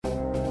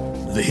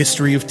The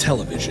history of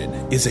television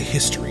is a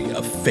history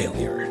of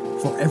failure.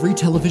 For every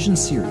television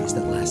series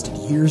that lasted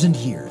years and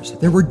years,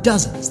 there were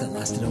dozens that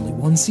lasted only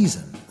one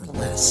season or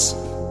less.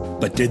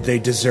 But did they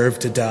deserve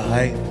to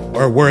die?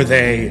 Or were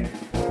they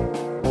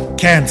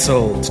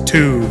canceled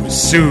too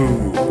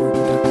soon?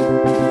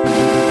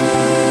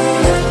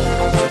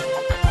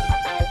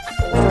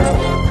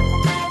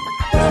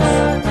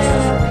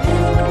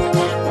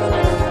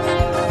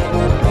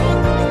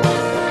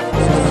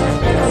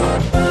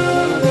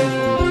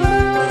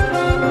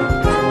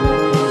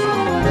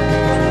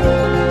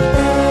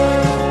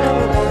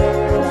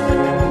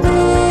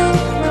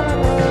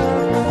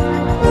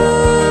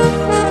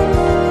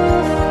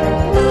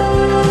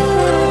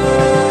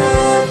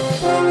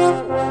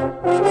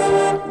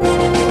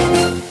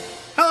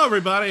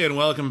 Everybody, and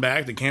welcome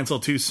back to Cancel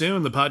Too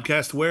Soon, the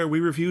podcast where we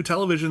review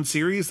television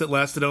series that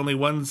lasted only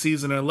one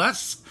season or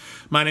less.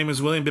 My name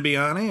is William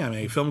Bibbiani. I'm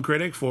a film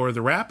critic for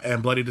The Wrap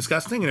and Bloody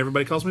Disgusting, and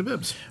everybody calls me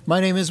Bibbs.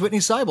 My name is Whitney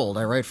Seibold.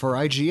 I write for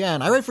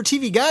IGN. I write for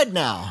TV Guide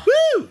now.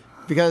 Woo!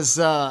 Because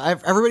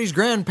everybody's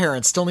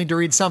grandparents still need to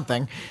read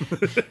something.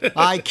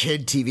 I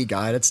kid TV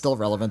Guide. It's still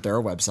relevant. They're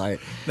a website.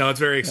 No, it's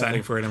very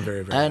exciting for it. I'm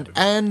very, very happy.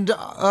 And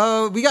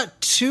we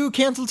got two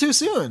Cancel Too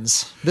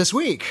Soons this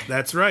week.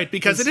 That's right,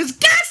 because it is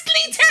Ghastly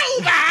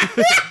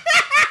Toba!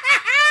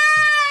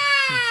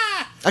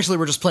 Actually,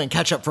 we're just playing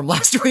catch-up from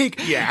last week.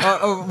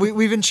 Yeah.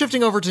 We've been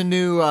shifting over to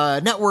new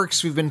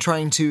networks. We've been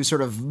trying to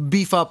sort of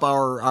beef up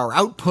our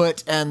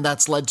output, and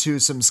that's led to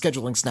some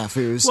scheduling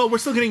snafus. Well, we're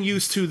still getting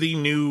used to the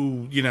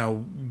new,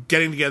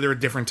 getting together at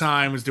different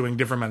times, doing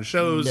different amount of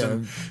shows,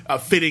 and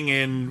fitting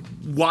in,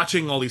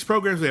 watching all these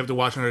programs we have to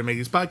watch in order to make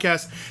these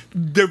podcasts.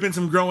 There have been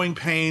some growing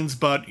pains,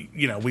 but,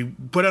 we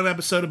put out an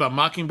episode about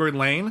Mockingbird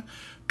Lane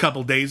a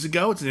couple days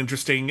ago. It's an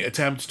interesting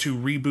attempt to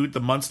reboot the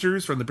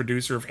Munsters from the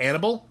producer of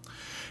Hannibal.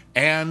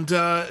 And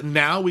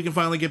now we can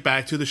finally get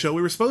back to the show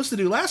we were supposed to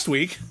do last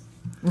week,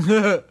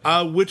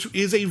 which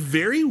is a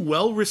very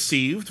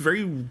well-received,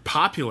 very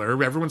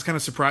popular, everyone's kind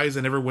of surprised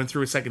I never went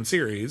through a second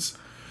series,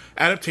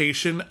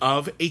 adaptation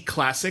of a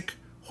classic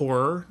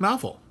horror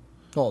novel.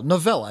 Well,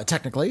 novella,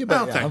 technically.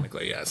 But, well,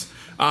 technically, yes.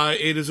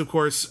 It is, of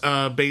course,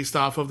 based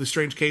off of The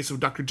Strange Case of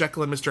Dr.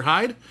 Jekyll and Mr.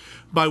 Hyde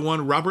by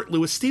one Robert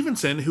Louis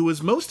Stevenson, who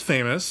is most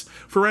famous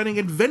for writing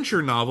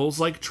adventure novels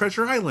like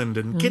Treasure Island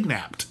and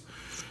Kidnapped.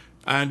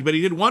 But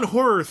he did one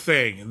horror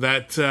thing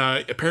that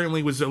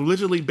apparently was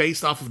allegedly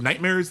based off of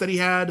nightmares that he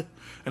had,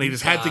 and he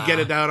just had to get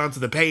it out onto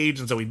the page,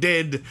 and so he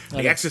did.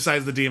 And he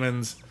exorcised the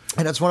demons.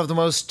 And it's one of the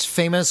most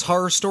famous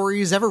horror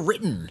stories ever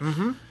written.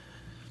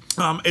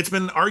 Mm-hmm. It's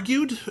been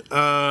argued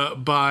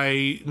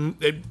by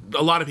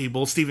a lot of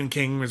people. Stephen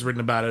King has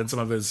written about it in some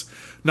of his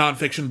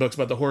nonfiction books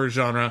about the horror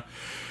genre,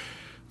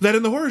 that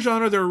in the horror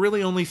genre there are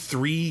really only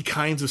three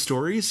kinds of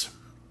stories.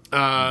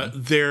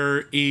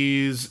 There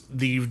is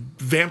the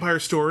vampire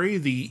story,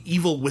 the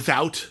evil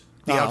without,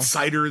 the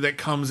outsider that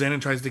comes in and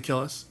tries to kill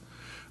us.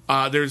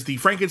 There's the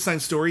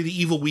Frankenstein story,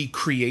 the evil we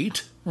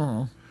create.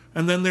 And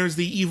then there's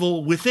the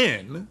evil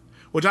within,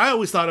 which I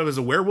always thought of as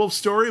a werewolf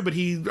story, but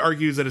he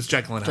argues that it's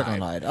Jekyll and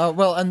Hyde.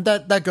 Well, and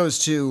that goes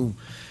to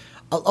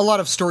a lot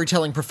of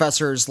storytelling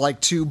professors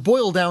like to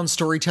boil down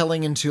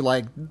storytelling into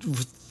like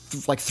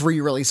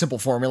three really simple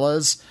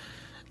formulas.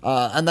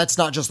 And that's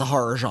not just the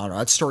horror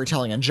genre, it's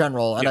storytelling in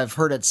general. And I've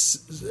heard it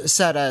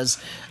said as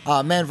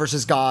man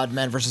versus God,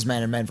 man versus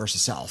man, and man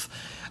versus self.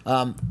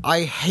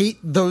 I hate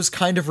those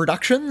kind of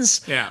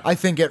reductions. Yeah. I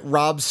think it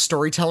robs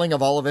storytelling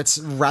of all of its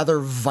rather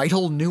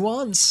vital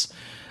nuance.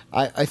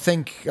 I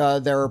think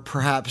there are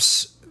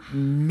perhaps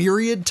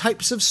myriad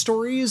types of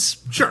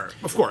stories. Sure,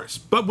 of course.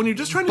 But when you're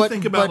just trying to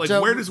think about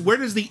where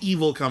does the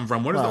evil come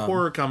from? Where does the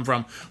horror come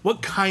from?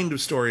 What kind of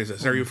story is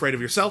this? Are you afraid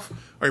of yourself?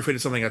 Are you afraid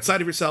of something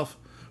outside of yourself?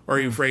 Or are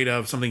you afraid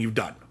of something you've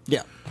done?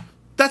 Yeah.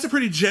 That's a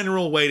pretty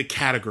general way to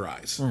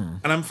categorize.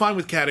 And I'm fine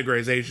with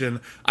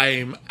categorization.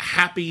 I'm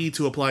happy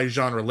to apply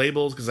genre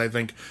labels because I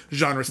think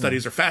genre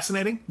studies are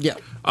fascinating. Yeah.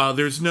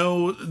 There's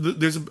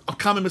a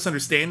common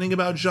misunderstanding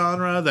about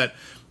genre that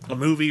a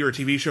movie or a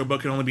TV show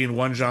book can only be in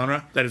one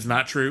genre. That is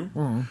not true.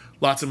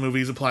 Lots of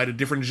movies apply to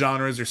different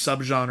genres or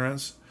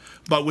subgenres.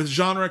 But with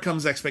genre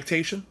comes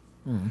expectation.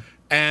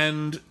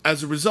 And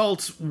as a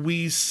result,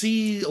 we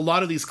see a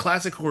lot of these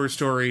classic horror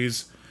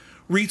stories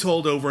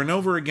retold over and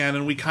over again,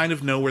 and we kind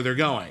of know where they're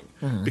going.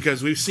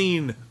 Because we've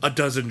seen a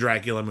dozen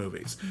Dracula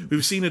movies.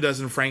 We've seen a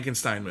dozen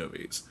Frankenstein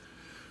movies.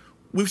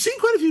 We've seen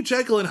quite a few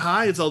Jekyll and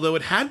Hydes, although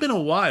it had been a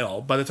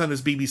while by the time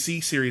this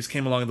BBC series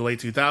came along in the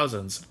late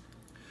 2000s,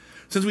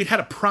 since we'd had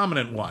a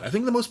prominent one. I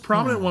think the most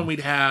prominent one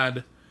we'd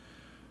had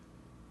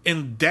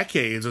in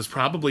decades was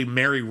probably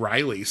Mary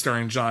Riley,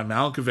 starring John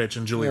Malkovich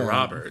and Julia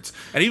Roberts.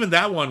 And even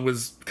that one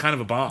was kind of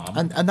a bomb.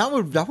 And that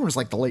one was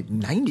like the late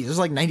 90s. It was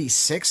like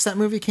 96 that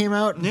movie came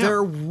out. Yeah.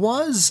 There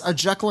was a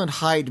Jekyll and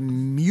Hyde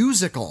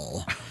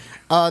musical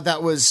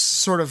that was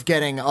sort of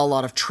getting a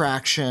lot of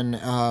traction.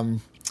 I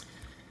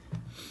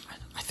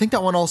think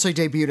that one also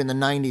debuted in the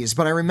 90s,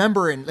 but I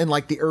remember in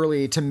like the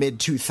early to mid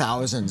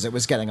 2000s it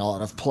was getting a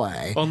lot of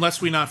play.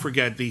 Unless we not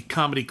forget the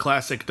comedy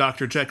classic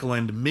Dr. Jekyll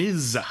and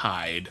Ms.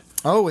 Hyde.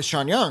 Oh, with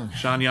Sean Young.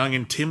 Sean Young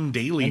and Tim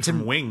Daly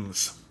from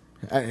Wings.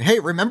 Hey,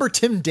 remember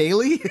Tim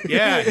Daly?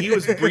 Yeah, he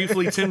was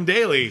briefly Tim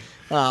Daly.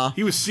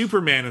 He was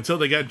Superman until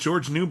they got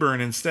George Newbern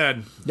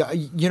instead.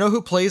 You know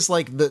who plays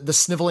like the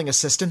sniveling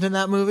assistant in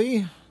that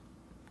movie?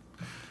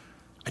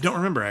 I don't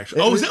remember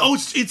actually.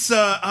 It's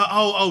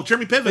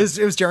Jeremy Piven.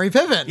 It was Jeremy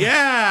Piven.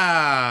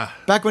 Yeah,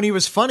 back when he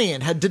was funny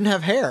and didn't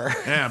have hair.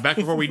 Yeah, back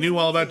before we knew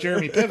all about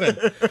Jeremy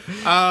Piven.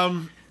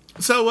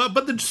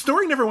 But the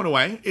story never went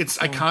away. It's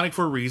iconic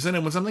for a reason,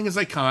 and when something is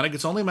iconic,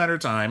 it's only a matter of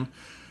time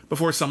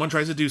before someone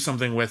tries to do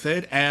something with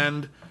it,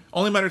 and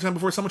only a matter of time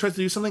before someone tries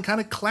to do something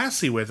kind of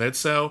classy with it.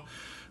 So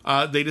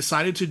they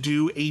decided to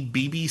do a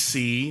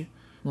BBC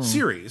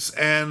series,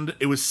 and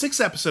it was 6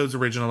 episodes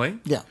originally.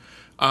 Yeah.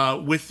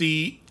 With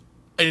the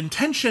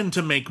intention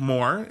to make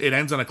more. It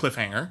ends on a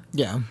cliffhanger.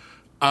 Yeah.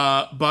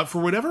 But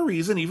for whatever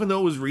reason, even though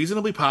it was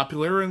reasonably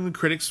popular and the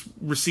critics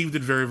received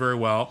it very, very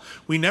well,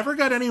 we never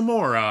got any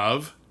more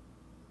of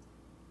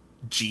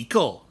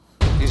Jekyll.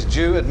 He's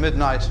due at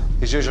midnight.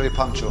 He's usually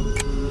punctual.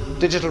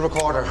 Digital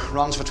recorder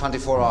runs for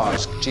 24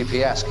 hours.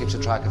 GPS keeps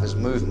a track of his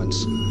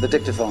movements. The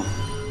dictaphone.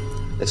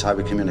 It's how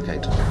we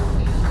communicate.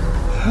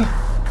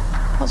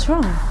 What's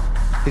wrong?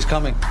 He's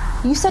coming.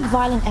 You said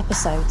violent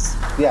episodes.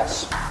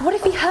 Yes. What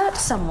if he hurt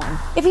someone?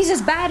 If he's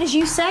as bad as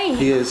you say?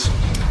 He is.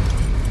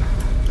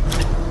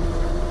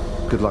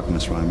 Good luck,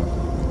 Miss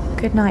Reimer.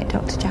 Good night,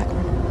 Dr.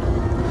 Jackman.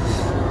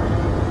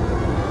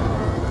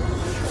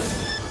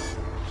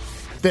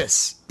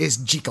 This is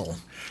Jekyll.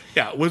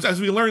 Yeah,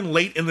 as we learned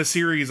late in the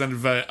series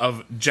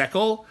of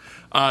Jekyll,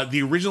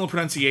 the original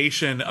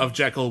pronunciation of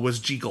Jekyll was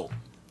Jekyll.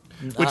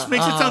 Which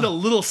makes it sound a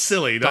little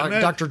silly, doesn't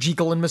it? Dr.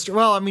 Jekyll and Mr.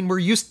 Well, I mean,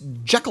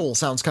 Jekyll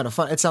sounds kind of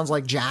fun. It sounds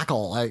like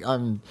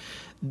Jackal.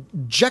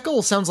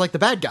 Jekyll sounds like the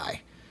bad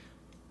guy.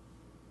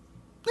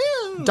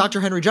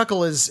 Dr. Henry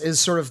Jekyll is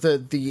sort of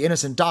the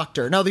innocent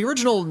doctor. Now, the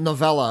original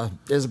novella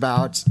is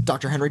about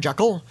Dr. Henry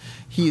Jekyll.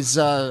 He's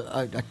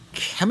a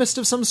chemist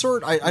of some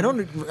sort. I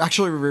don't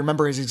actually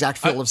remember his exact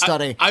field of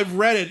study. I've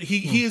read it.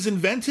 He has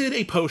invented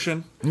a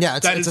potion. Yeah,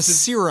 it's a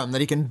serum that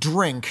he can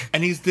drink.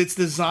 And it's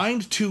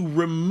designed to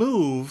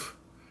remove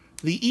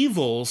the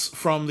evils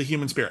from the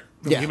human spirit,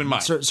 from the human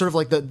mind. Sort of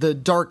like the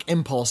dark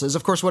impulses.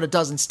 Of course, what it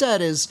does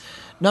instead is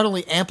not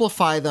only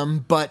amplify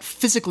them, but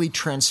physically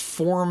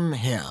transform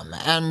him.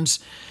 And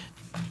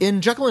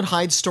in Jekyll and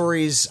Hyde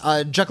stories,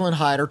 Jekyll and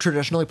Hyde are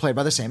traditionally played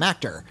by the same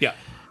actor. Yeah.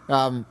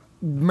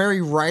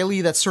 Mary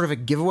Riley, that's sort of a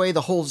giveaway.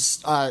 The whole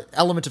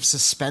element of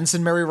suspense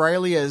in Mary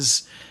Riley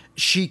is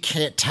she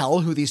can't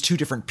tell who these two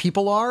different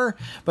people are,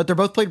 but they're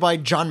both played by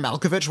John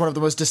Malkovich, one of the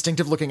most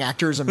distinctive looking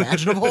actors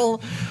imaginable.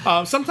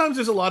 Sometimes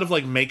there's a lot of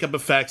like makeup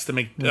effects to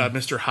make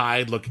Mr.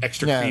 Hyde look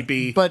extra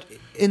creepy. But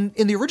in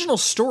the original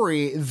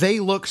story, they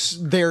look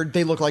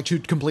like two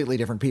completely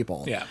different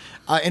people. Yeah.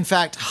 In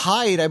fact,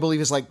 Hyde, I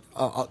believe, is like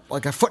a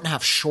foot and a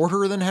half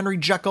shorter than Henry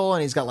Jekyll,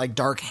 and he's got like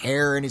dark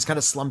hair, and he's kind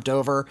of slumped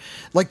over.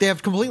 Like they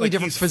have completely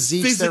different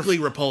physiques. Physically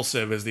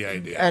repulsive is the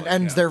idea.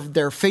 And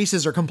their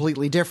faces are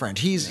completely different.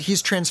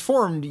 He's transformed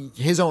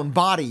his own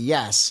body,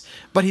 yes,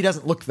 but he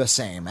doesn't look the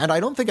same. And I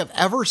don't think I've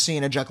ever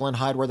seen a Jekyll and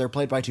Hyde where they're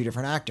played by two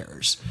different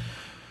actors,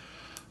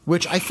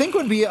 which I think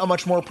would be a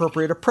much more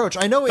appropriate approach.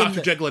 I know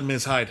Dr. Jekyll and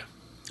Ms. Hyde.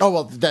 Oh,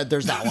 well,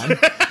 there's that one.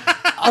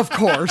 Of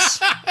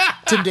course.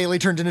 Tim Daly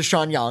turned into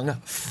Sean Young.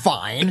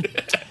 Fine.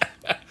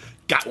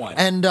 Got one.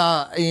 And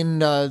in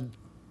The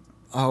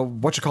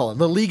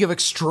League of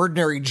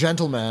Extraordinary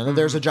Gentlemen,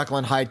 there's a Jekyll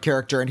and Hyde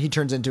character, and he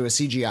turns into a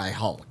CGI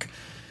Hulk.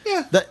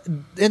 Yeah.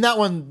 In that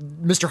one,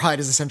 Mr. Hyde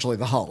is essentially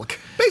the Hulk.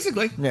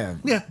 Basically. Yeah.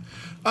 Yeah.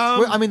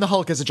 I mean, the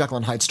Hulk is a Jekyll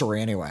and Hyde story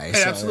anyway.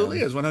 It absolutely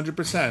is,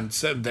 100%.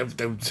 So,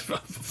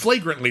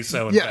 flagrantly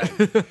so, in yeah.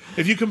 fact.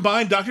 If you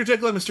combine Dr.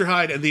 Jekyll and Mr.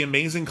 Hyde and The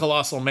Amazing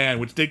Colossal Man,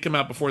 which did come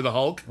out before the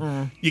Hulk,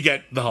 you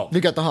get the Hulk.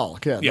 You get the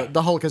Hulk, yeah. Yeah.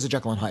 The Hulk is a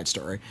Jekyll and Hyde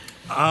story.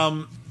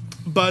 And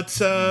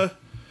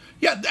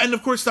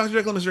of course, Dr.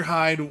 Jekyll and Mr.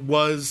 Hyde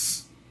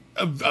was...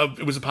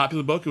 it was a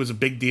popular book. It was a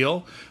big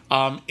deal.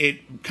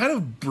 It kind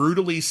of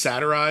brutally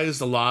satirized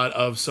a lot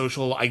of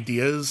social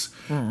ideas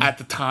at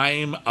the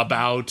time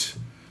about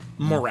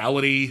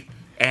morality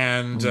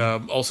and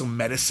also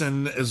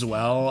medicine as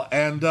well.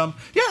 And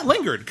it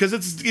lingered because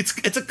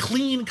it's a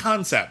clean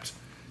concept.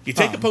 You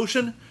take a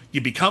potion, you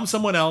become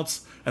someone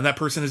else, and that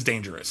person is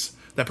dangerous.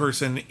 That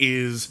person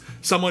is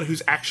someone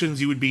whose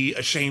actions you would be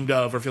ashamed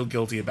of or feel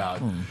guilty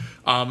about.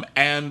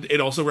 And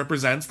it also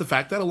represents the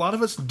fact that a lot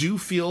of us do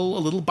feel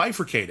a little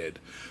bifurcated.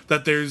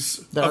 That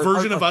there's a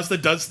version of us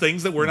that does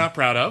things that we're not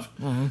proud of.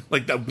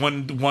 Like that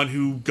one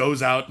who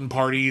goes out and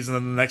parties, and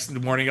then the next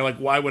morning you're like,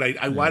 why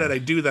did I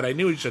do that? I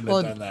knew I shouldn't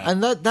have done that.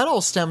 And that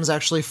all stems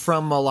actually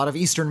from a lot of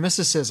Eastern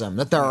mysticism,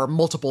 that there are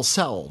multiple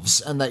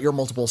selves, and that your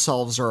multiple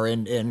selves are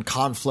in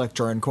conflict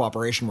or in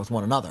cooperation with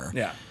one another.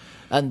 Yeah.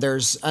 And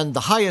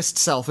the highest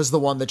self is the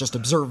one that just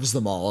observes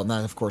them all, and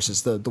that, of course,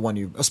 is the one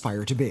you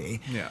aspire to be.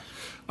 Yeah.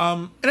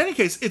 In any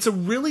case, it's a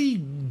really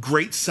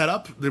great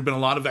setup. There have been a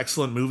lot of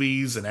excellent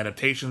movies and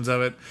adaptations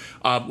of it.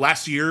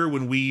 Last year,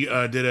 when we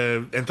did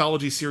an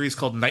anthology series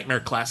called Nightmare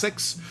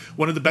Classics,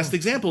 one of the best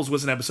examples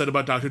was an episode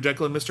about Dr.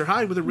 Jekyll and Mr.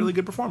 Hyde with a really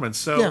good performance.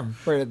 So, Yeah,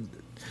 right.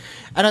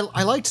 And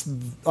I liked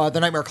the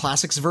Nightmare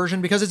Classics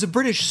version because it's a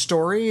British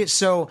story,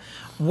 so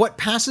what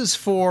passes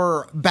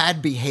for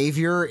bad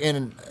behavior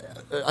in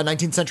a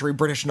 19th century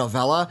British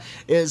novella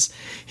is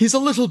he's a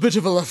little bit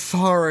of a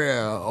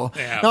Lothario.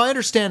 Yeah. Now, I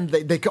understand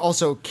they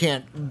also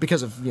can't,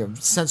 because of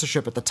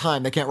censorship at the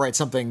time, they can't write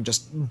something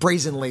just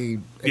brazenly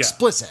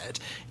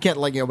explicit. Can't,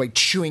 like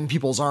chewing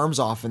people's arms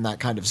off in that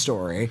kind of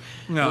story.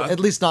 No.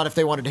 At least not if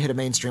they wanted to hit a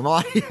mainstream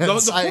audience.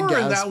 The I horror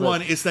guess, in that but-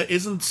 one is that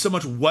isn't so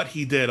much what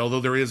he did, although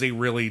there is a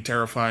really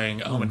terrifying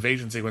home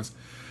invasion sequence.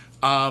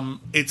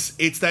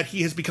 It's that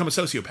he has become a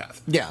sociopath.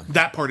 Yeah.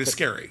 That part is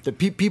scary. The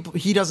people,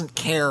 he doesn't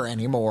care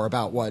anymore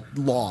about what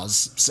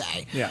laws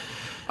say. Yeah.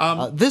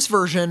 This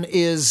version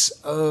is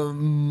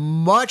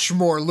much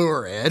more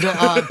lurid.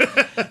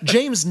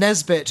 James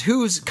Nesbitt,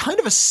 who's kind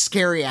of a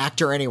scary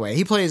actor anyway,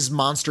 he plays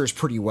monsters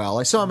pretty well.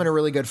 I saw him in a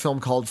really good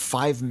film called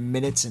 5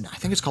 Minutes in, I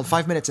think it's called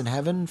 5 Minutes in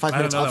Heaven, 5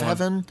 Minutes of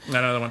Heaven.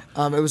 Another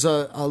one. It was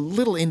a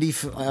little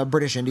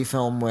British indie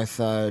film with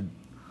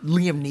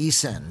Liam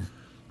Neeson.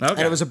 Okay.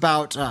 And it was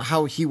about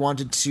how he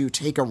wanted to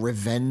take a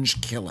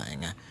revenge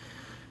killing.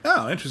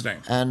 Oh, interesting.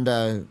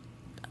 And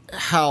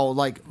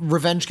how,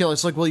 revenge kill,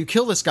 it's like, well, you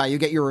kill this guy, you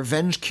get your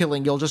revenge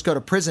killing, you'll just go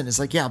to prison. It's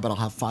like, yeah, but I'll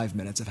have 5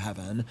 minutes of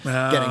heaven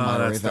getting my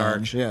that's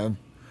revenge. dark. Yeah.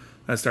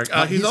 That's dark.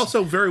 He's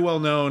also very well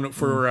known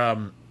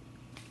for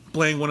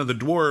playing one of the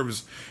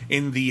dwarves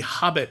in the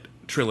Hobbit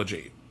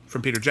trilogy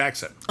from Peter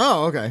Jackson.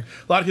 Oh, okay.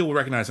 A lot of people will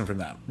recognize him from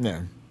that.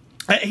 Yeah.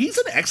 He's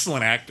an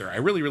excellent actor. I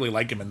really, really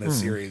like him in this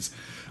series.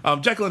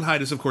 Jekyll and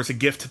Hyde is, of course, a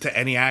gift to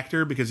any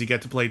actor because you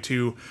get to play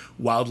two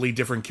wildly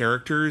different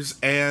characters.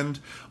 And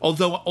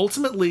although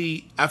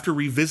ultimately, after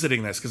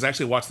revisiting this, because I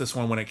actually watched this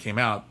one when it came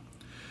out,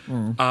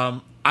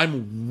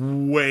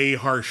 I'm way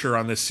harsher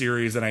on this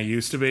series than I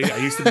used to be. I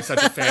used to be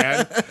such a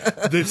fan.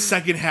 The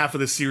second half of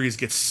the series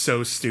gets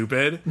so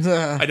stupid.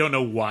 I don't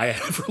know why I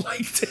ever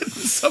liked it in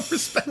some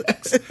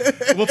respects.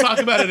 We'll talk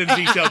about it in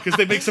detail because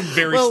they make some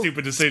very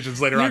stupid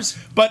decisions later on.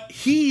 But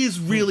he's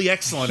really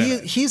excellent in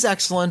it. He's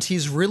excellent.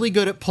 He's really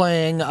good at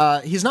playing.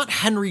 He's not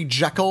Henry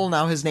Jekyll.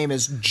 Now his name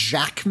is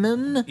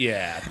Jackman.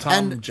 Yeah,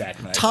 Tom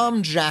Jackman.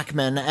 Tom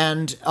Jackman.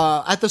 And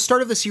at the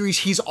start of the series,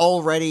 he's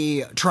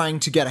already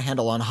trying to get a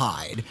handle on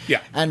Hyde.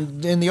 Yeah.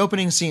 And in the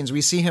opening scenes,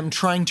 we see him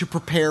trying to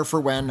prepare for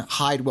when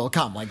Hyde will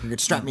come. Like, you're going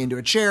to strap me into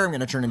a chair, I'm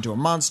going to turn into a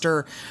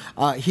monster.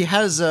 He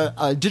has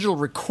a digital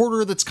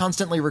recorder that's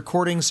constantly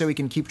recording so he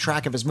can keep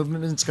track of his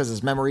movements because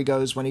his memory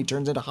goes when he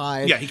turns into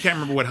Hyde. Yeah, he can't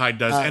remember what Hyde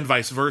does and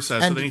vice versa,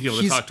 so they need to be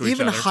able to talk to each other.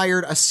 He's even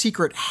hired a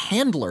secret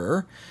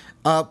handler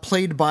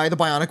played by the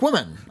Bionic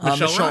Woman.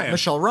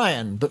 Michelle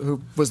Ryan,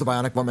 who was the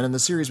Bionic Woman in the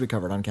series we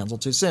covered on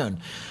Cancelled Too Soon.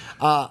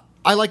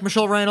 I like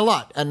Michelle Ryan a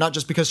lot, and not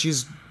just because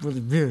she's really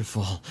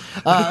beautiful.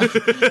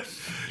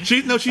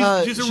 She's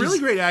a really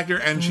great actor,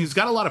 and she's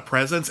got a lot of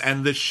presence.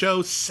 And the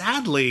show,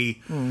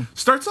 sadly,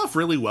 starts off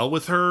really well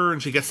with her,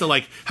 and she gets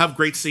to have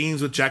great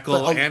scenes with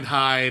Jekyll and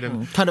Hyde,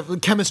 and kind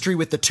of chemistry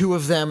with the two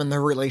of them and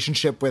their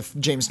relationship with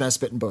James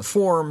Nesbitt in both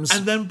forms.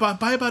 And then by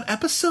about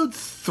episode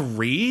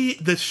 3,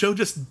 the show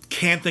just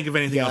can't think of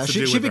anything else to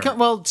do with her.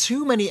 Well,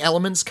 too many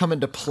elements come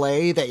into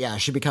play that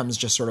she becomes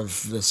just sort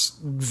of this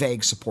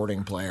vague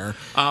supporting player.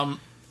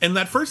 In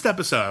that first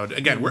episode,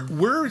 again,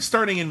 we're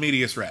starting in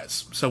medias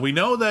res. So we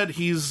know that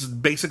he's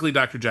basically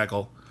Dr.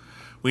 Jekyll.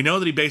 We know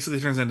that he basically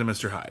turns into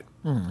Mr. Hyde.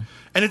 And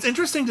it's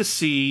interesting to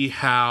see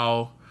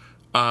how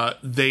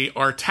they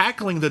are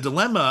tackling the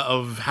dilemma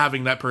of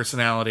having that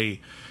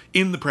personality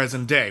in the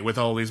present day with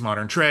all these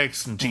modern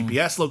tricks and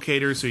GPS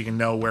locators so you can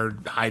know where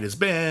Hyde has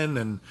been,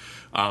 and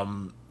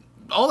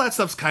all that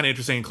stuff's kind of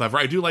interesting and clever.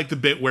 I do like the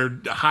bit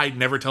where Hyde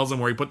never tells him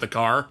where he put the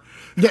car.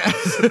 Yeah.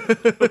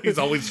 He's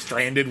always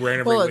stranded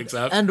wherever he wakes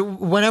up. And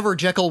whenever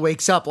Jekyll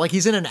wakes up,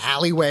 he's in an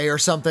alleyway or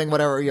something,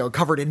 whatever,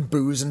 covered in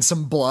booze and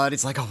some blood.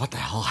 It's like, oh, what the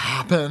hell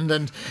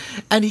happened?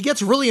 And he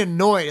gets really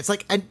annoyed. It's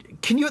like,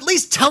 can you at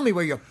least tell me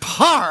where you're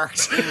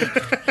parked?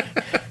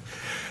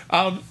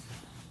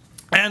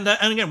 And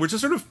again, we're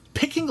just sort of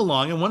picking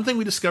along. And one thing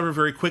we discover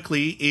very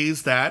quickly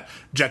is that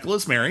Jekyll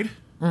is married.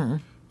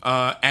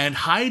 And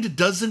Hyde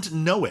doesn't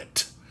know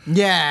it.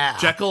 Yeah.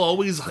 Jekyll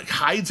always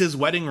hides his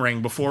wedding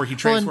ring before he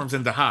transforms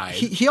into Hyde.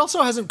 He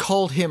also hasn't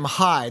called him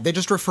Hyde. They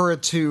just refer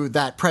to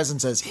that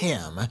presence as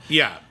him.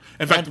 Yeah.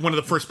 In fact, one of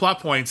the first plot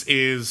points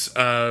is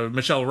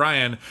Michelle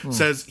Ryan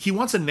says he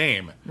wants a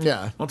name.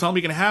 Yeah. Well, tell him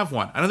he can have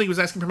one. I don't think he was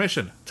asking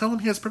permission. Tell him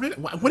he has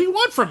permission. What do you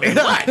want from me?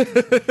 What? You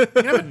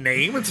can have a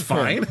name. It's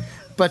fine.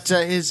 But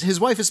his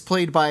wife is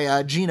played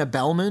by Gina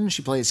Bellman.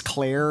 She plays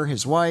Claire,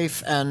 his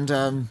wife,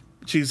 and...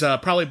 She's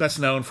probably best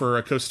known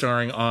for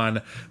co-starring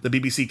on the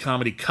BBC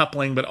comedy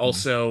Coupling, but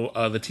also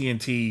the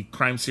TNT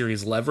crime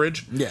series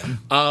Leverage. Yeah.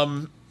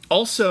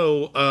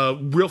 Also,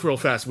 real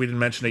fast, we didn't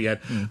mention it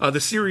yet. The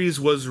series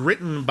was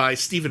written by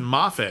Stephen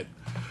Moffat,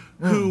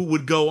 who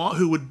would go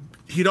on.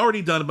 He'd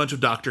already done a bunch of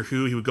Doctor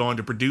Who. He would go on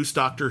to produce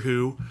Doctor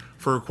Who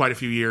for quite a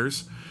few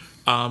years.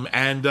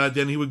 And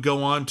then he would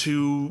go on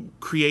to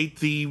create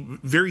the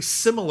very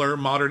similar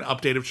modern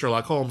update of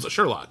Sherlock Holmes,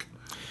 Sherlock.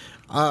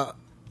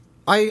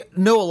 I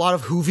know a lot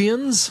of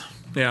Whovians.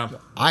 Yeah.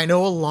 I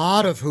know a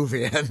lot of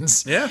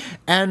Whovians. Yeah.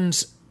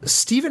 And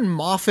Stephen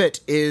Moffat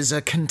is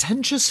a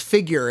contentious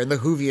figure in the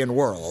Whovian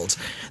world.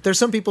 There's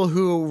some people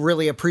who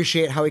really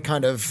appreciate how he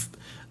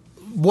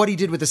what he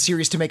did with the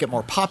series to make it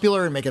more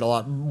popular and make it a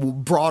lot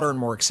broader and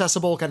more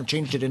accessible, kind of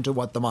changed it into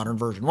what the modern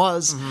version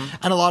was.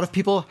 And a lot of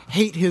people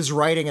hate his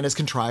writing and his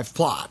contrived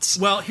plots.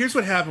 Well, here's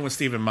what happened with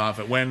Stephen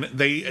Moffat. When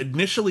they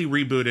initially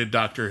rebooted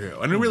Doctor Who,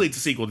 and really it's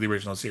a sequel to the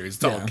original series,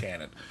 it's all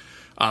canon.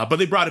 But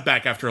they brought it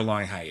back after a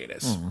long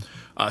hiatus.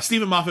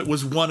 Stephen Moffat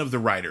was one of the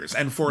writers,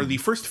 and for the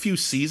first few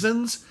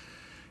seasons,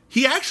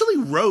 he actually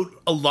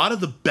wrote a lot of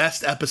the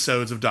best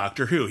episodes of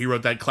Doctor Who. He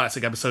wrote that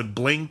classic episode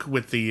Blink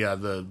with the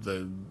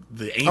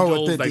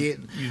angel.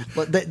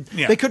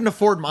 They couldn't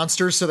afford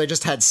monsters, so they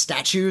just had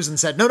statues and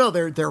said, no,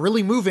 they're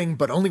really moving,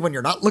 but only when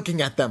you're not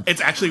looking at them. It's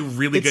actually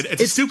really good.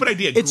 It's a stupid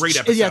idea, great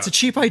episode. Yeah, it's a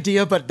cheap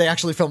idea, but they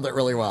actually filmed it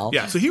really well.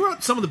 Yeah, so he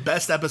wrote some of the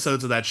best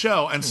episodes of that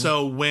show, and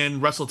so when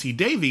Russell T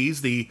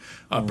Davies, the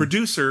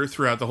producer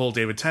throughout the whole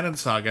David Tennant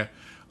saga,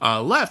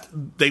 left,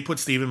 they put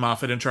Stephen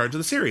Moffat in charge of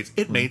the series.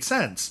 It made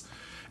sense.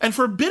 And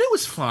for a bit, it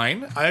was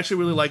fine. I actually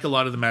really like a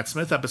lot of the Matt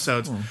Smith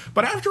episodes.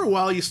 But after a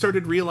while, you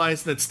started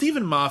realizing that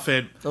Stephen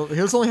Moffat... he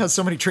only has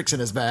so many tricks in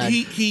his bag.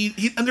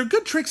 And they're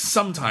good tricks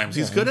sometimes.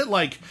 He's good at,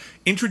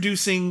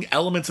 introducing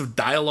elements of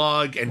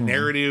dialogue and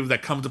narrative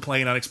that come to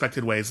play in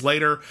unexpected ways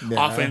later,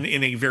 often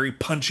in a very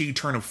punchy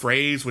turn of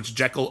phrase, which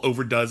Jekyll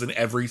overdoes in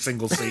every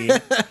single scene.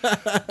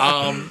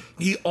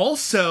 He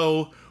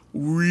also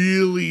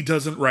really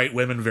doesn't write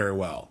women very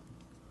well.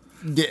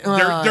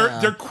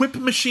 They're quip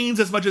machines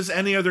as much as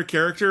any other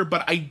character,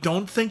 but I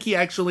don't think he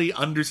actually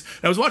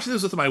understands. I was watching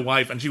this with my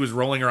wife, and she was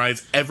rolling her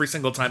eyes every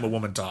single time a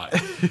woman talked.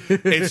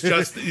 It's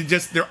just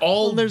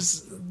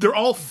they're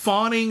all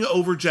fawning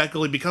over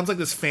Jekyll. He becomes like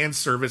this fan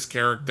service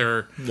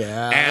character.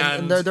 Yeah,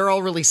 and they're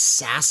all really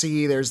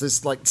sassy. There's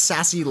this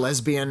sassy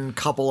lesbian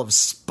couple of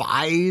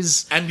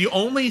spies, and the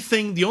only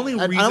reason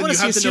I want to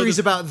see a series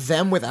about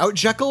them without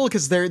Jekyll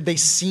because they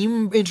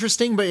seem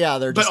interesting, but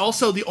but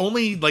also the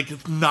only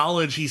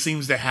knowledge he seems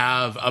to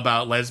have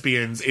about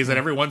lesbians is that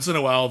every once in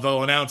a while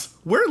they'll announce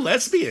we're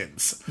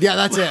lesbians. Yeah,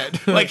 that's it.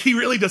 He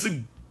really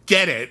doesn't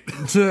get it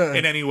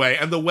in any way.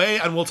 And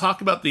we'll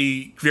talk about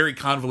the very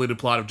convoluted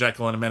plot of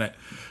Jekyll in a minute.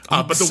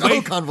 But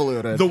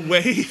convoluted. The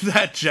way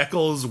that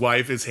Jekyll's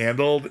wife is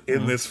handled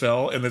in this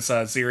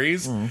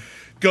series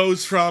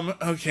goes from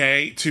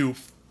to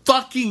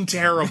fucking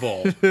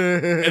terrible. And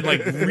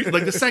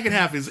the second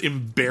half is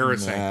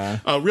embarrassing.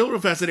 Real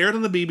fast, it aired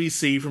on the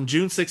BBC from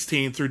June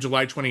 16th through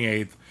July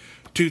 28th,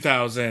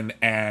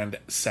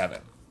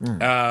 2007.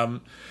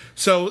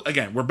 So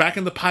again, we're back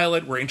in the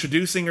pilot. We're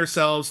introducing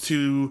ourselves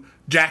to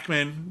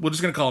Jackman. We're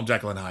just going to call him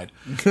Jekyll and Hyde.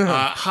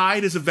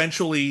 Hyde is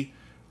eventually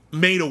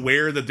made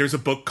aware that there's a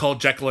book called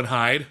Jekyll and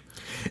Hyde.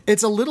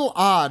 It's a little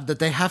odd that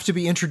they have to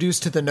be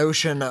introduced to the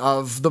notion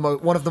of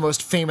one of the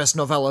most famous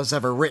novellas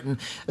ever written,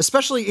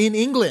 especially in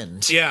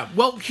England. Yeah.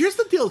 Well, here's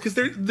the deal, because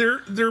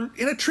they're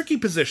in a tricky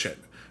position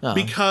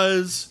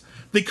because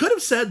they could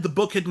have said the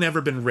book had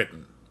never been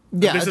written.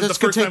 Yeah, this is the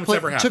first time it's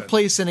ever happened. Took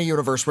place in a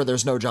universe where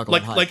there's no Jekyll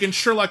and Hyde. Like in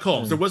Sherlock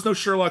Holmes. There was no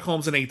Sherlock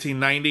Holmes in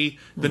 1890.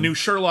 The new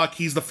Sherlock,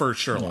 he's the first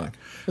Sherlock.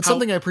 It's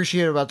something I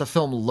appreciate about the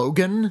film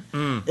Logan.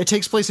 It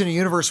takes place in a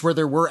universe where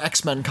there were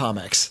X-Men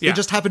comics. It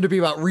just happened to be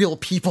about real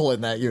people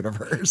in that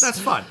universe. That's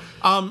fun.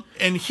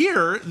 And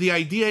here, the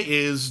idea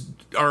is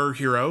our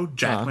hero,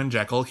 Jackman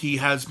Jekyll, he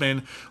has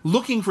been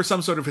looking for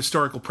some sort of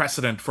historical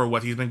precedent for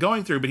what he's been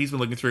going through, but he's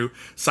been looking through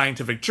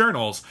scientific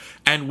journals.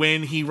 And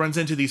when he runs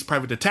into these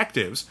private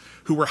detectives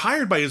who were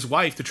hired by his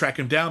wife to track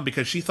him down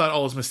because she thought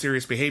all his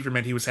mysterious behavior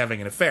meant he was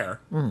having an affair.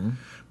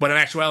 But in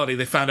actuality,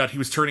 they found out he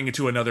was turning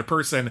into another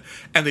person,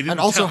 and they didn't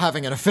also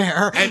having an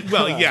affair. And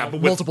but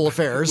with multiple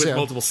affairs, with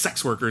multiple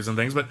sex workers and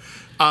things. But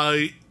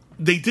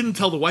they didn't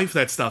tell the wife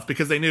that stuff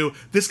because they knew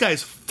this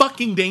guy's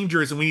fucking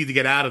dangerous and we need to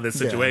get out of this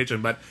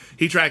situation. But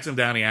he tracks him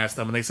down. He asked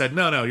them, and they said,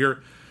 "No,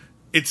 you're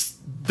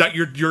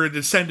a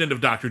descendant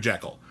of Dr.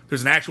 Jekyll.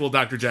 There's an actual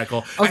Dr.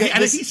 Jekyll." Okay,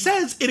 and he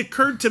says, "It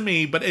occurred to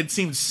me, but it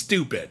seems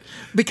stupid."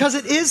 Because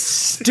it is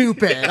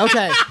stupid.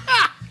 Okay.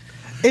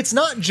 It's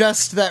not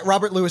just that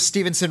Robert Louis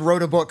Stevenson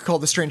wrote a book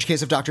called The Strange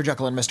Case of Dr.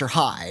 Jekyll and Mr.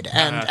 Hyde,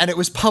 and it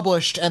was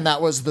published, and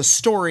that was the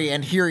story,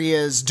 and here he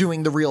is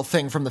doing the real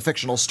thing from the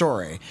fictional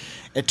story.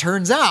 It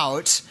turns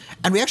out,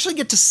 and we actually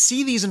get to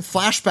see these in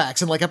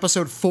flashbacks in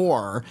episode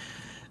 4,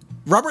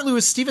 Robert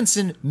Louis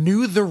Stevenson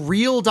knew the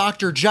real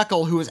Dr.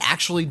 Jekyll who was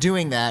actually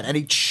doing that, and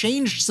he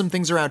changed some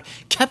things around,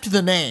 kept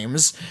the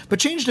names, but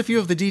changed a few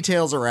of the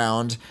details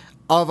around.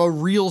 of a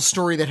real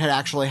story that had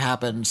actually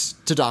happened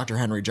to Dr.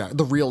 Henry Jekyll,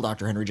 the real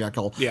Dr. Henry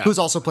Jekyll, Yeah. who's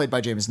also played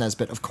by James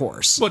Nesbitt, of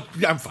course. But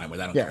I'm fine with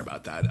that. I don't Yeah. care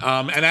about that.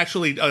 And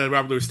actually,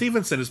 Robert Louis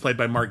Stevenson is played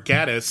by Mark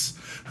Gatiss,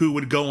 who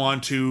would go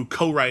on to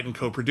co-write and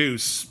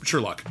co-produce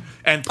Sherlock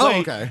and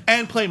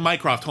play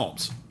Mycroft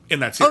Holmes in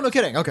that series. Oh, no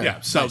kidding. Okay.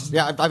 Yeah. So Nice.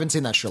 Yeah, I haven't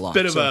seen that Sherlock.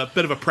 bit of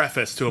a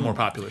preface to a more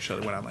popular show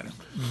that went on later.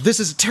 This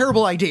is a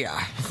terrible idea.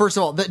 First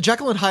of all, that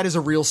Jekyll and Hyde is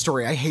a real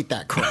story. I hate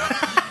that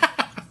crap.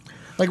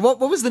 Like, what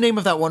was the name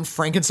of that one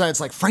Frankenstein? It's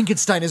like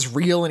Frankenstein is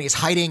real and he's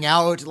hiding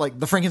out. Like,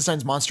 the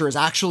Frankenstein's monster is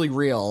actually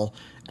real.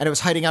 And it was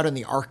hiding out in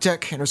the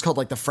Arctic. And it was called,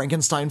 like, the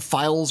Frankenstein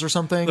Files or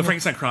something. The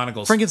Frankenstein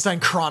Chronicles. Frankenstein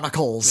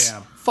Chronicles.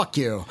 Yeah. Fuck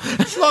you.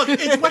 Look,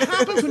 it's what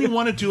happens when you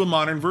want to do a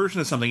modern version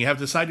of something. You have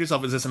to decide to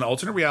yourself, is this an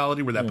alternate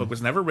reality where that book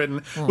was never written?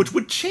 Which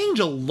would change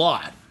a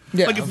lot.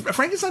 Yeah. Like, if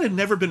Frankenstein had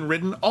never been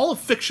written, all of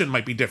fiction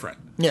might be different.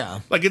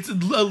 Yeah. Like, it's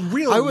a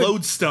real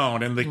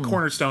lodestone and the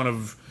cornerstone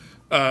of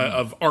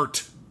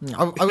art.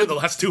 I would, the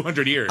last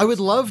 200 years. I would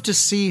love to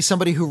see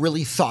somebody who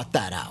really thought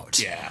that out.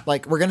 Yeah.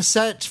 Like, we're going to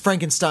set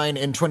Frankenstein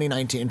in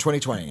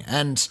 2020,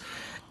 and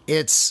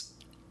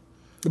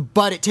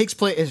but it takes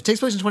place in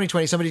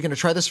 2020. Somebody's going to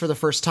try this for the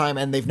first time,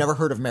 and they've never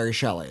heard of Mary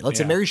Shelley. Let's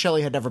say Mary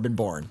Shelley had never been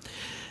born.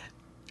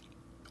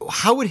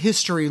 How would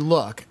history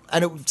look?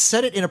 And it would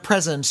set it in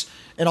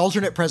an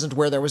alternate present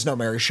where there was no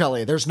Mary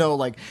Shelley. There's no,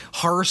 like,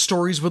 horror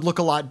stories would look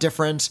a lot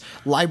different.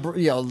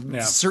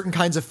 Certain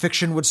kinds of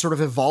fiction would sort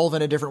of evolve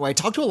in a different way.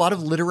 Talk to a lot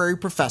of literary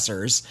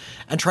professors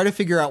and try to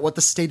figure out what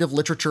the state of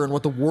literature and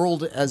what the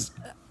world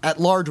at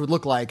large would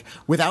look like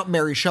without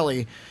Mary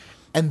Shelley,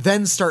 and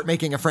then start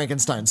making a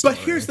Frankenstein story.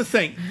 But here's the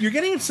thing. You're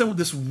getting into some of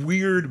this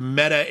weird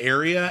meta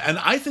area, and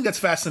I think that's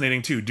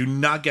fascinating, too. Do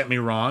not get me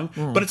wrong.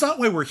 But it's not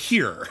why we're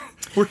here.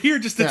 We're here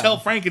just to tell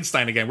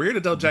Frankenstein again. We're here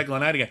to tell Jekyll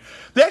and Hyde again.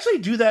 They actually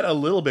do that a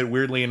little bit,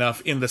 weirdly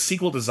enough, in the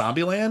sequel to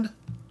Zombieland.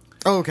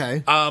 Oh,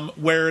 okay.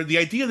 Where the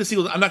idea of the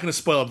sequel... I'm not going to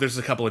spoil it. There's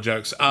a couple of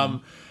jokes.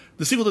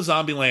 The sequel to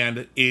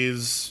Zombieland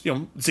is,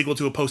 sequel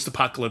to a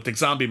post-apocalyptic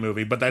zombie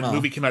movie, but that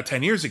movie came out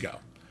 10 years ago.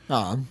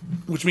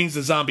 Which means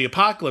the zombie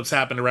apocalypse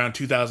happened around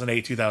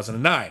 2008,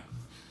 2009.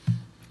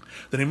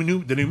 The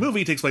new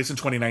movie takes place in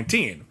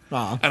 2019.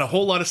 And a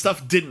whole lot of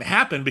stuff didn't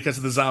happen because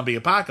of the zombie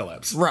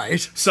apocalypse.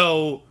 Right.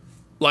 So,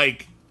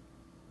 like,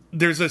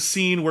 there's a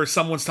scene where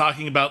someone's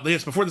talking about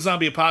this. Before the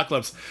zombie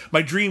apocalypse,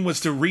 my dream was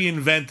to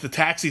reinvent the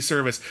taxi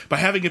service by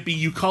having it be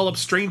you call up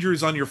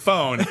strangers on your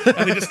phone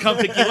and they just come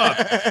pick you up.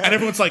 And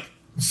everyone's like,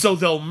 so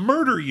they'll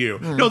murder you.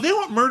 No, they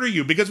won't murder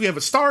you because we have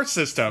a star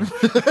system.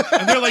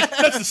 And they're like,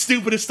 that's the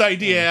stupidest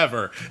idea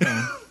ever.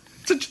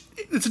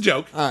 It's a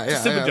joke. It's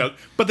a simple joke.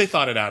 But they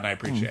thought it out and I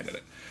appreciated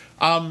it.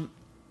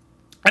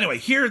 Anyway,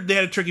 here they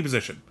had a tricky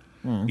position.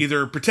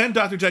 Either pretend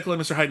Dr. Jekyll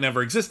and Mr. Hyde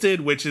never existed,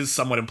 which is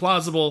somewhat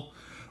implausible,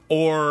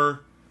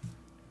 or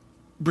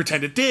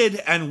pretend it did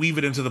and weave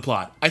it into the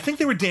plot. I think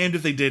they were damned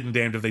if they did and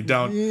damned if they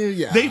don't.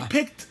 Yeah. They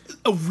picked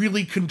a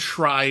really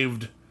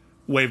contrived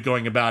way of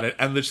going about it,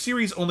 and the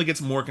series only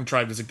gets more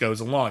contrived as it goes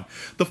along.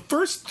 The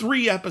first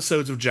 3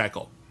 episodes of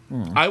Jekyll,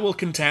 I will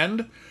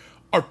contend,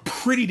 are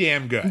pretty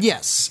damn good.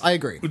 Yes, I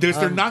agree.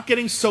 They're not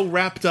getting so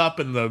wrapped up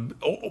in the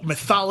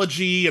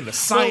mythology and the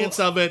science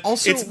of it.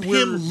 Also, it's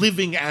him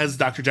living as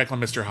Dr. Jekyll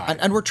and Mr. Hyde.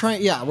 And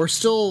we're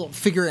still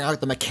figuring out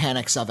the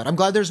mechanics of it. I'm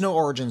glad there's no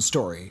origin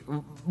story.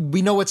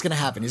 We know what's going to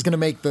happen. He's going to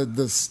make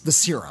the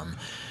serum.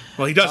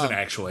 Well, he doesn't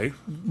actually.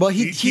 Well,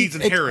 he's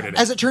inherited it.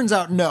 As it turns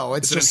out, no.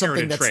 It's just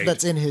something inherited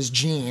that's in his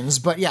genes.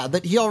 But yeah,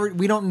 that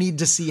we don't need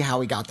to see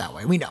how he got that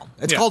way. We know.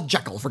 It's called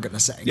Jekyll, for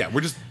goodness sake. Yeah,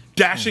 we're just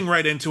dashing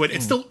right into it.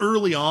 It's still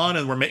early on,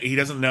 and he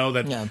doesn't know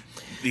that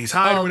he's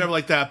Hyde or whatever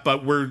like that.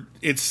 But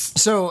we've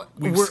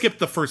skipped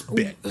the first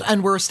bit,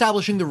 and we're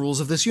establishing the rules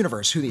of this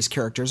universe: who these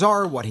characters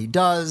are, what he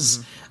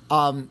does.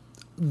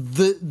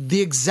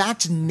 The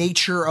exact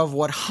nature of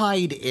what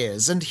Hyde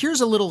is. And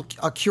here's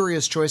a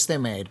curious choice they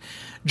made.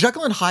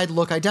 Jekyll and Hyde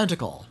look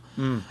identical.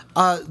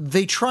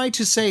 They try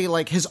to say,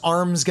 like, his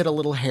arms get a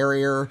little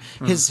hairier,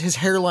 his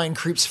hairline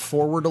creeps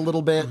forward a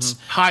little bit.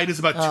 Hyde is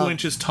about 2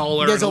 inches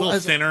taller and a little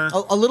thinner.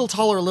 A little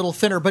taller, a little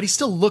thinner, but he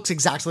still looks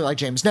exactly like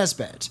James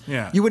Nesbitt.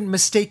 Yeah. You wouldn't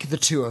mistake the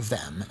two of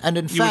them. And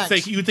in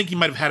fact... You would think he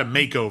might have had a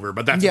makeover,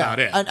 but that's about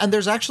it. And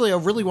there's actually a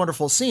really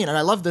wonderful scene, and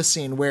I love this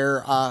scene,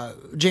 where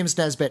James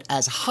Nesbitt,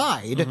 as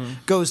Hyde,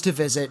 goes to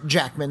visit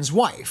Jackman's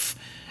wife.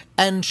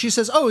 And she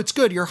says, "Oh, it's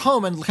good, you're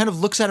home," and kind of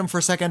looks at him for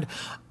a second.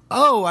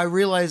 "Oh, I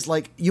realized,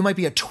 like, you might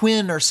be a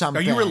twin or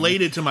something. Are you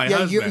related to my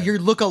husband?"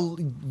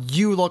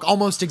 You look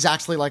almost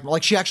exactly like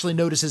she actually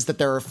notices that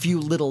there are a few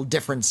little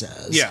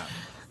differences. Yeah.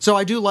 So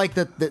I do like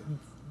that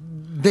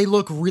they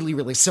look really,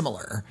 really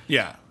similar.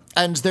 Yeah.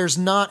 And there's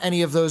not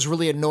any of those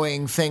really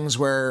annoying things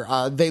where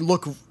they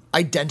look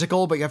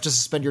identical, but you have to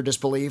suspend your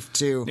disbelief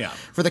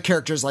for the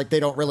characters, like, they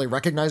don't really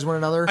recognize one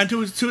another. And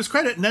to his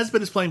credit,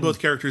 Nesbitt is playing both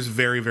characters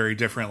very, very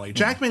differently.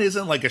 Jackman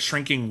isn't like a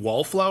shrinking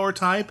wallflower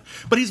type,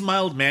 but he's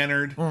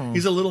mild-mannered.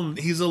 He's a little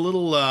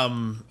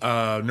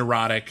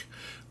neurotic.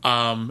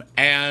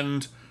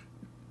 And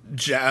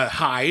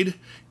Hyde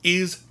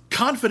is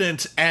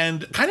confident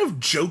and kind of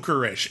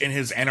jokerish in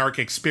his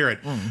anarchic spirit.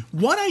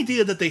 One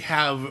idea that they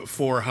have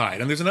for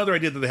Hyde, and there's another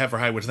idea that they have for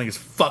Hyde, which I think is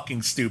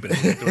fucking stupid.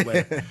 We'll get to it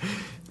later.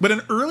 But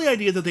an early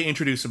idea that they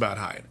introduce about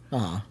Hyde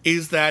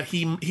is that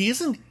he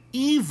isn't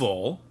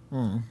evil.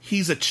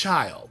 He's a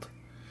child.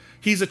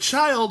 He's a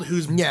child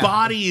whose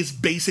body is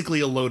basically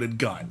a loaded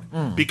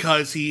gun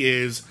because he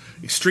is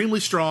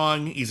extremely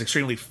strong. He's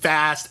extremely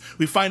fast.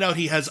 We find out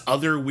he has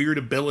other weird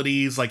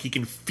abilities, like he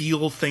can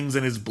feel things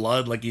in his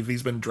blood, like if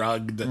he's been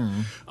drugged.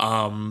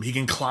 He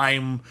can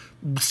climb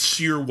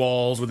sheer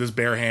walls with his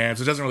bare hands.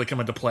 It doesn't really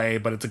come into play,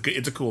 but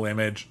it's a cool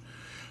image.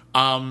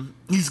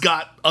 He's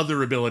got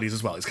other abilities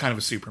as well. He's kind of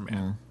a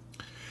Superman,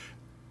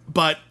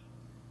 but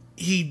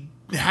he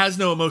has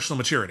no emotional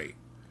maturity.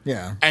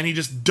 Yeah. And he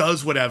just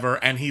does whatever,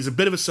 and he's a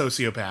bit of a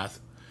sociopath.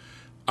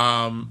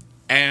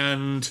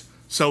 And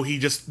so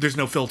there's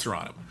no filter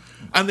on him.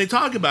 And they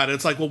talk about it,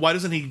 it's like, well, why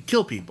doesn't he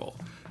kill people?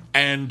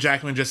 And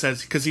Jackman just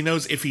says, because he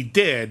knows if he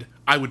did,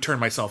 I would turn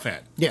myself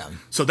in. Yeah.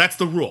 So that's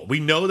the rule. We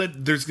know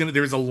that there's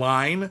a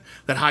line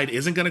that Hyde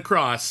isn't going to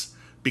cross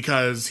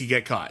because he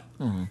get caught.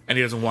 And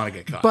he doesn't want to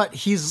get caught. But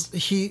he's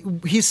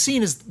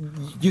seen as,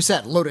 you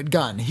said, loaded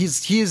gun. He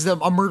is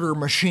a murder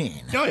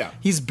machine. Oh, yeah.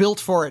 He's built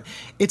for it.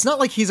 It's not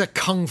like he's a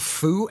kung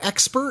fu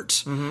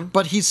expert,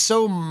 but he's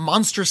so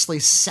monstrously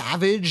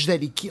savage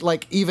that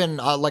even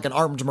like an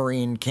armed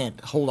Marine can't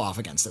hold off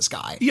against this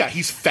guy. Yeah,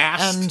 he's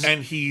fast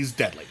and he's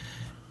deadly.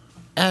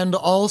 And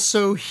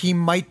also, he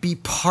might be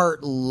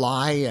part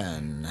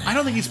lion. I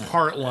don't think he's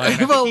part lion. I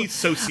think he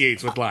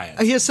associates with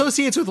lions. He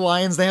associates with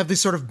lions. They have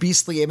these sort of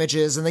beastly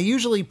images, and they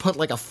usually put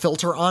like a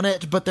filter on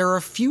it, but there are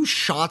a few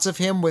shots of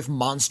him with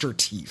monster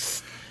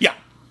teeth. Yeah.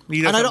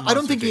 And I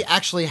don't think he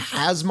actually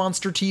has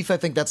monster teeth. I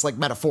think that's like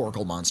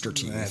metaphorical monster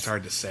teeth. It's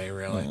hard to say,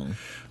 really.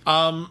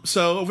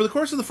 So over the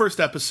course of the first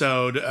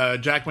episode,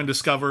 Jackman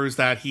discovers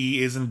that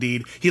he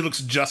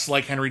looks just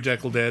like Henry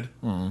Jekyll did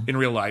in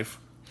real life.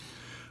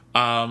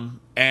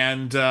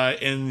 And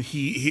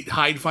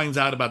Hyde finds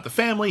out about the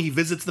family. He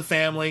visits the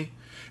family,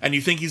 and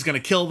you think he's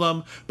going to kill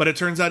them, but it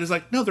turns out he's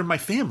like, no, they're my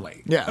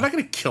family. Yeah. I'm not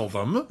going to kill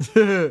them.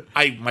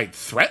 I might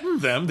threaten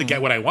them to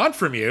get what I want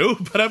from you,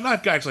 but I'm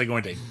not actually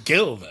going to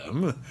kill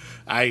them.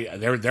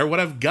 They're what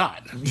I've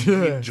got. He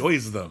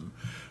enjoys them,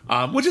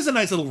 which is a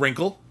nice little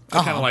wrinkle.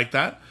 I kind of like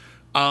that.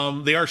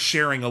 They are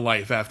sharing a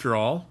life after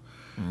all.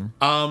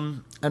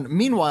 And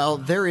meanwhile,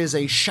 there is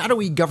a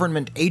shadowy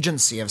government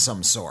agency of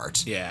some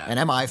sort. Yeah. An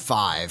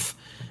MI5.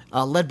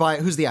 Led by,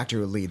 who's the actor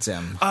who leads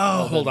him?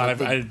 Oh, hold on.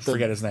 I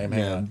forget his name.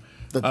 Hang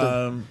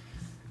on.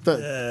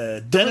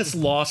 Dennis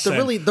Lawson.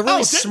 The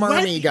really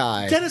smarmy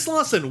guy. Dennis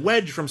Lawson,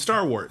 Wedge from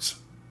Star Wars.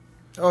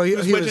 Oh, he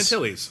was Wedge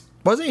Antilles.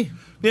 Was he?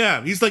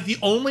 Yeah, he's like the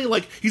only,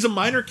 he's a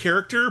minor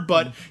character,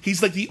 but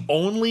he's like the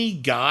only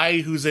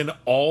guy who's in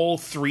all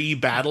three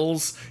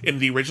battles in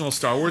the original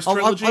Star Wars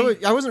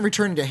trilogy. I wasn't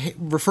referring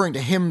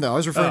to him, though. I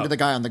was referring to the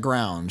guy on the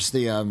ground,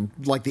 the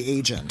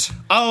agent.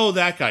 Oh,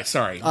 that guy,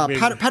 sorry.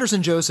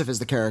 Patterson Joseph is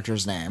the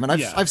character's name, and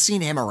I've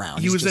seen him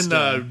around. He was in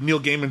Neil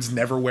Gaiman's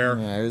Neverwhere.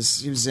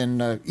 Yeah, he was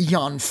in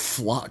Aeon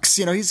Flux.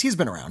 He's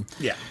been around.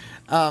 Yeah.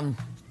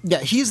 Yeah,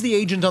 he's the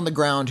agent on the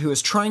ground who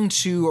is trying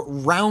to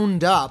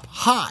round up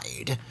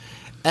Hyde.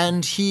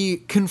 And he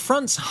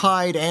confronts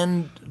Hyde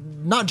and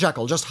not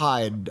Jekyll, just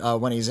Hyde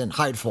when he's in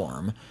Hyde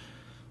form,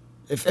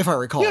 if I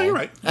recall. Yeah, you're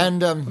right.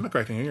 And I'm not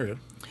correcting you. You're good.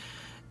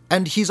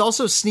 And he's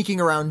also sneaking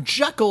around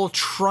Jekyll,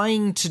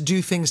 trying to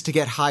do things to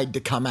get Hyde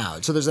to come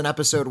out. So there's an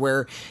episode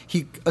where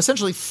he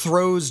essentially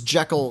throws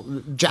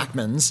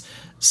Jackman's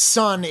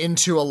son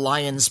into a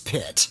lion's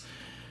pit.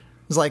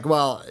 It's like,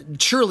 well,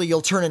 surely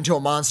you'll turn into a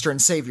monster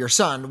and save your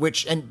son,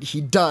 and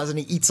he does, and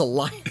he eats a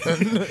lion.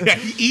 Yeah,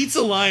 he eats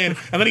a lion,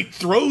 and then he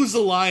throws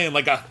a lion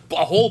like a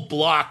whole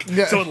block,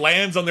 so it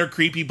lands on their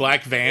creepy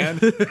black van.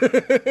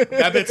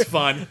 That bit's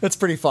fun. That's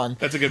pretty fun.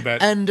 That's a good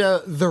bet. And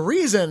the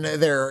reason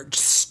they're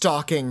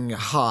stalking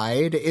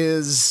Hyde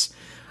is,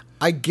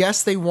 I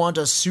guess they want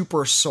a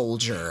super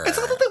soldier. It's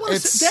not that they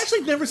want they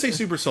actually never say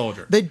super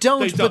soldier. They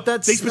don't. But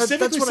they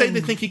specifically say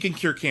they think he can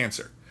cure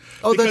cancer.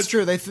 Oh, that's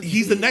true.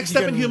 He's the next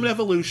step in human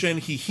evolution.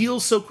 He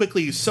heals so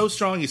quickly. He's so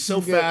strong. He's so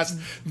fast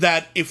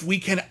that if we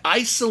can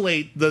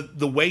isolate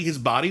the way his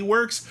body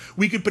works,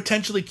 we could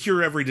potentially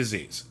cure every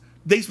disease.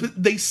 They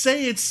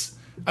say it's.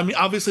 I mean,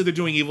 obviously they're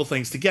doing evil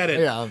things to get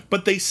it,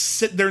 but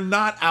they're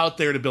not out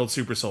there to build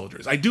super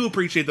soldiers. I do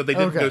appreciate that they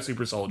didn't go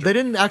super soldier. They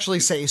didn't actually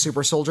say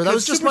super soldier. That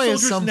was just my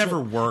assumption.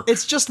 Never work.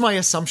 It's just my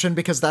assumption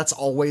because that's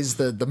always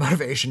the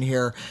motivation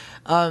here.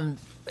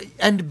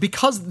 And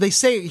because they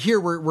say here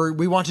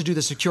we want to do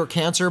this to cure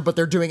cancer, but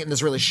they're doing it in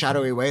this really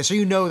shadowy way,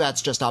 so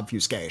that's just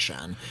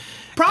obfuscation.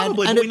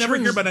 Probably, but we never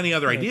hear about any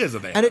other ideas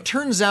of that. And it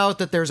turns out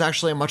that there's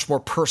actually a much more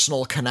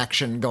personal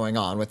connection going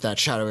on with that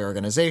shadowy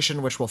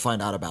organization, which we'll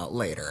find out about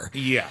later.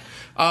 Yeah.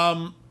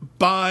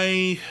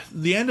 By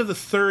the end of the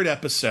third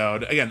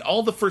episode, again,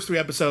 all the first three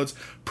episodes,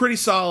 pretty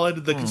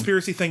solid. The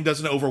conspiracy thing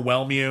doesn't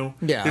overwhelm you.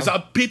 Yeah.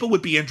 People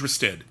would be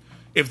interested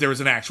if there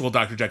was an actual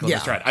Dr. Jekyll and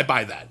Mr. Hyde. I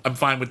buy that. I'm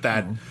fine with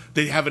that.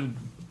 They haven't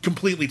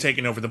completely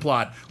taken over the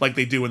plot like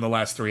they do in the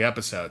last 3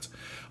 episodes.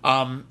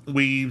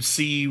 We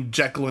see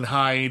Jekyll and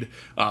Hyde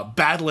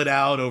battle it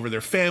out over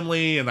their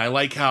family, and I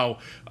like how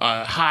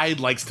Hyde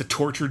likes to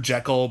torture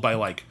Jekyll by,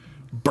 like,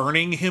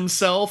 burning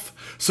himself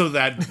so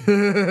that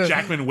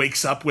Jackman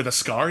wakes up with a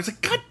scar. He's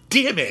like, God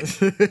damn it.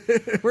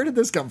 Where did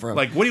this come from?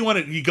 Like, what do you want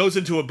to... He goes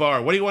into a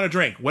bar. What do you want to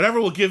drink? Whatever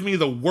will give me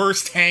the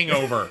worst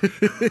hangover.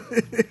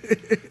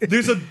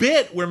 There's a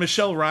bit where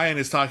Michelle Ryan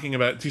is talking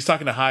about... He's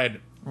talking to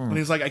Hyde, and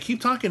he's like, I keep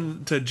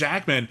talking to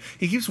Jackman.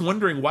 He keeps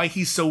wondering why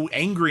he's so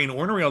angry and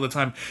ornery all the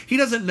time. He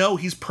doesn't know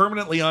he's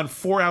permanently on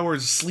 4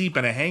 hours sleep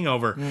and a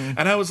hangover.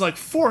 And I was like,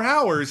 4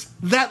 hours?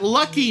 That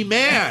lucky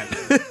man!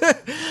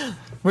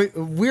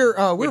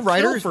 We're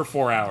writers for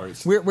 4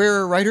 hours.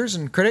 We're writers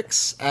and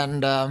critics,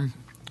 and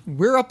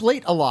we're up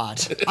late a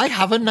lot. I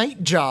have a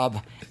night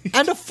job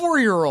and a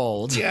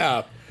 4-year-old.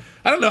 Yeah.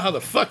 I don't know how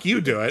the fuck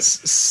you do it.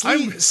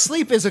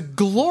 Sleep is a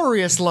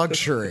glorious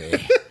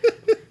luxury.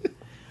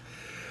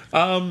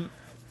 In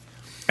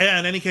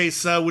any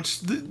case,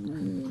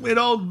 it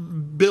all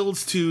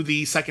builds to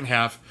the second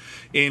half,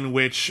 in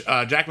which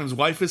Jackman's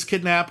wife is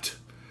kidnapped.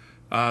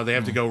 They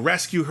have to go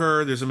rescue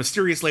her. There's a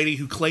mysterious lady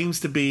who claims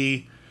to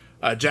be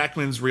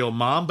Jackman's real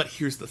mom, but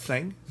here's the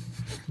thing.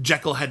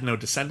 Jekyll had no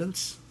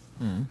descendants,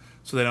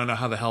 so they don't know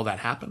how the hell that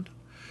happened.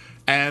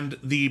 And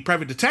the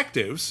private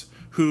detectives,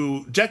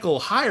 who Jekyll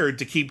hired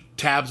to keep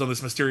tabs on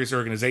this mysterious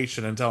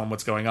organization and tell him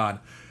what's going on,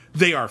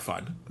 they are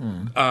fun.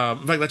 In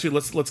fact, actually,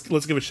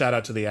 let's give a shout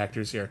out to the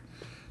actors here.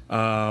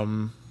 I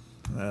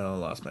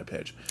lost my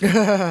page.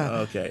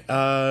 Okay.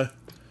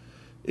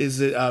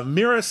 Is it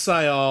Mira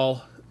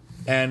Sayal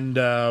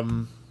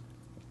and...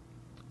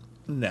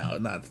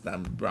 No,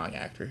 I'm wrong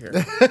actor here.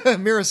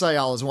 Mira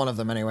Sayal is one of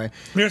them, anyway.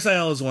 Mira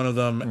Sayal is one of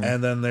them,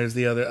 and then there's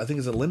the other. I think,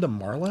 is it Linda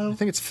Marlowe? I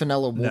think it's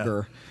Fenella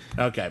Woolger.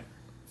 No. Okay.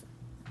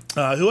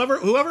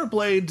 Whoever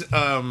played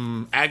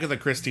Agatha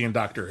Christie in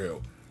Doctor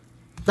Who.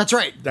 That's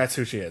right. That's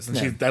who she is,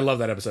 and I love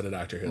that episode of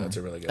Doctor Who. That's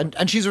a really good.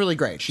 And she's really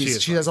great.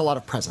 She has a lot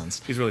of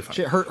presence. She's really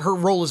fun. Her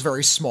role is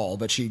very small,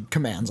 but she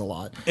commands a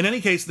lot. In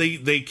any case,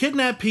 they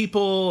kidnap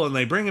people and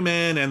they bring them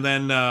in, and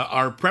then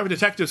our private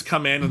detectives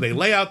come in and they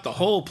lay out the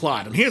whole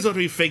plot. And here's what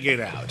we figured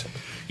out.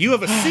 You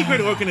have a secret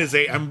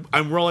organization.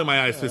 I'm rolling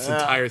my eyes through this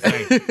entire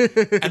thing.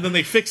 And then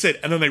they fix it,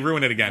 and then they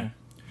ruin it again.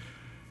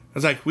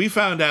 It's like, we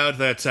found out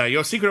that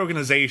your secret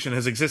organization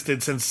has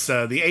existed since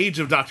the age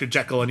of Dr.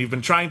 Jekyll, and you've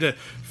been trying to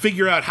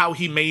figure out how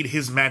he made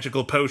his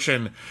magical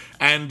potion.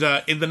 And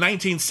in the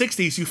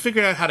 1960s, you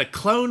figured out how to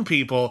clone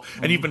people,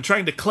 and you've been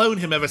trying to clone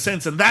him ever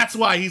since, and that's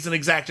why he's an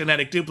exact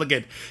genetic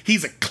duplicate.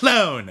 He's a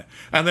clone.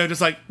 And they're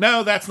just like,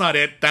 no, that's not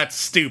it. That's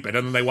stupid.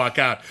 And then they walk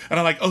out. And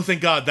I'm like, oh,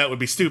 thank God, that would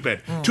be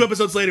stupid. 2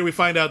 episodes later, we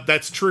find out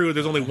that's true.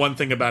 There's only one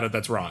thing about it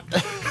that's wrong.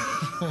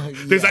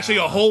 There's actually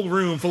a whole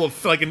room full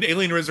of, like an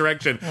Alien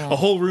Resurrection, a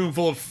whole room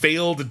full of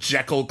failed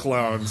Jekyll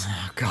clones.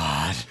 Oh,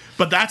 God.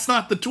 But that's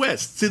not the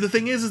twist. See, the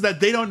thing is that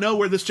they don't know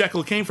where this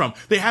Jekyll came from.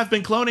 They have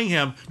been cloning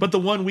him, but the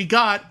one we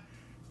got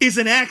is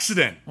an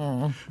accident.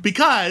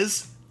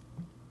 Because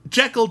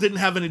Jekyll didn't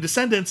have any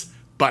descendants,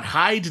 but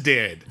Hyde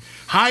did.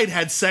 Hyde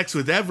had sex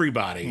with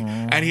everybody,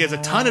 and he has a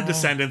ton of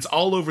descendants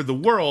all over the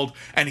world,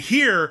 and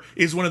here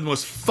is one of the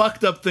most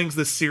fucked up things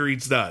this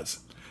series does.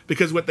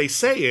 Because what they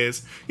say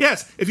is,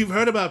 yes, if you've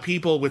heard about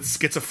people with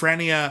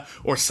schizophrenia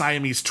or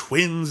Siamese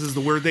twins is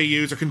the word they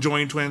use, or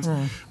conjoined twins,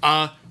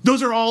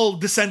 those are all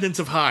descendants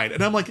of Hyde.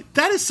 And I'm like,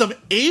 that is some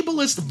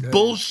ableist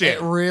bullshit.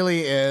 It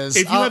really is.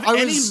 If you have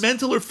any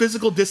mental or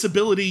physical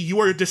disability, you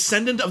are a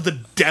descendant of the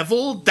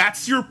devil?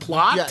 That's your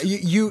plot? Yeah,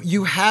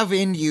 you have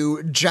in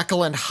you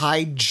Jekyll and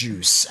Hyde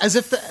juice. As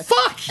if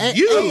Fuck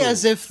you!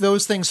 As if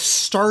those things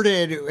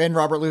started in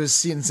Robert Louis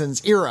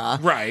Stevenson's era.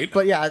 Right.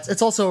 But yeah,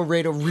 it's also a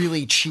way to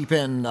really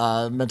cheapen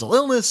mental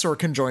illness or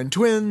conjoined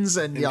twins.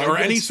 And or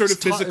any sort of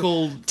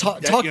physical...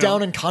 Talk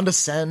down and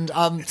condescend.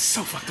 It's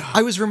so fucked up.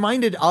 I was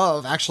reminded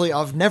of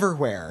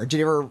Neverwhere. Did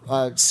you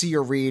ever see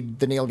or read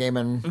the Neil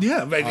Gaiman?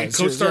 Yeah,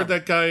 co-starred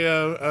that guy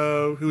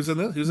who's in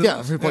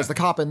this. Who plays the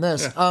cop in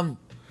this. Yeah.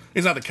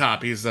 He's not the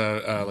cop. He's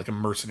like a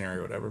mercenary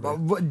or whatever.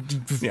 But,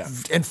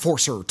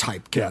 enforcer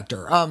type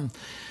character. Yeah.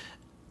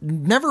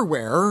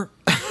 Neverwhere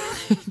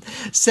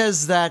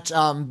says that.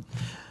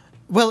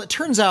 Well, it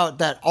turns out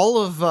that all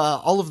of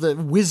the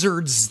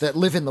wizards that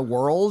live in the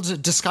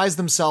world disguise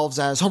themselves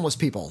as homeless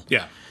people.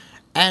 Yeah.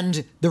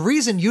 And the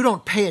reason you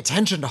don't pay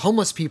attention to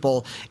homeless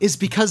people is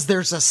because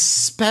there's a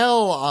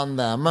spell on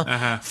them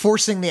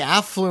forcing the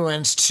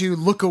affluent to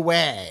look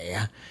away.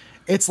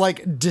 It's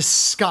like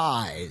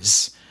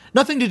disguise.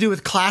 Nothing to do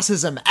with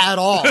classism at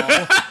all.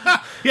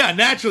 Yeah,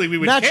 naturally we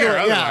would care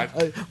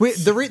otherwise. Yeah.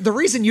 The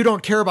reason you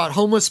don't care about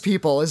homeless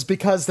people is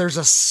because there's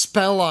a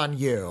spell on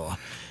you.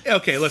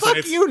 Okay, listen.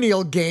 Fuck you,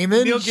 Neil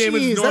Gaiman. Neil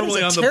Gaiman's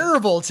normally that is a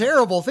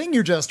terrible thing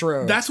you just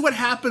wrote. That's what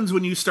happens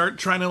when you start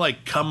trying to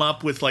come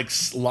up with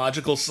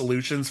logical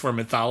solutions for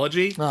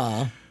mythology.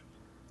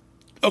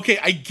 okay,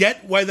 I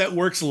get why that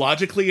works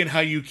logically and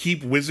how you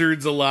keep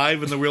wizards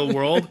alive in the real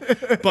world,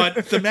 but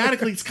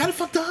thematically, it's kind of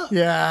fucked up.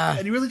 Yeah.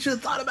 And you really should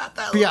have thought about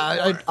that.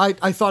 Yeah,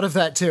 I thought of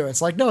that too.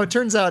 It's like, no, it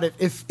turns out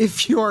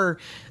if you're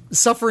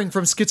suffering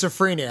from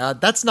schizophrenia,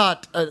 that's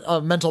not a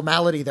mental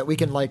malady that we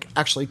can like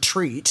actually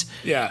treat.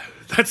 Yeah,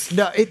 that's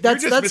No,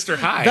 that's Mr.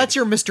 Hyde. That's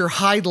your Mr.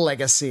 Hyde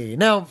legacy.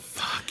 Now,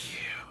 fuck you.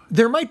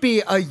 there might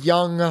be a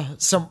young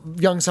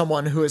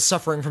someone who is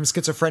suffering from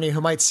schizophrenia who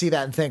might see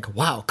that and think,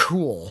 "Wow,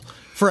 cool."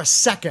 For a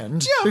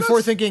second,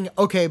 before thinking,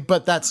 "Okay,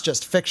 but that's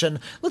just fiction.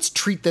 Let's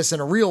treat this in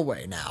a real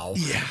way now."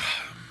 Yeah.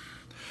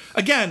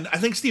 Again, I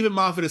think Stephen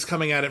Moffat is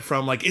coming at it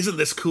from like, isn't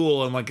this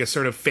cool in like a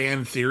sort of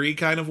fan theory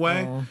kind of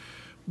way?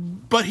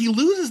 But he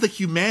loses the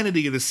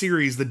humanity of the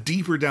series the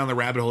deeper down the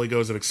rabbit hole he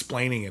goes of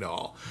explaining it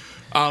all.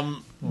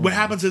 What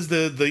happens is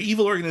the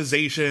evil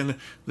organization,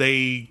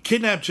 they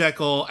kidnap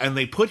Jekyll and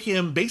they put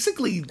him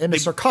basically In a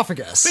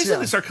sarcophagus. Basically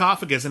in a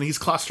sarcophagus, and he's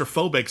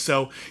claustrophobic,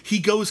 so he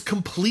goes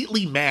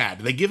completely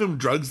mad. They give him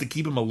drugs to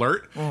keep him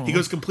alert. He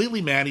goes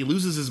completely mad, he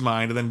loses his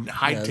mind, and then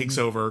Hyde takes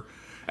over.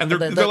 And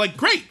they're like,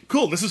 great,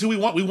 cool, this is who we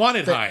want. We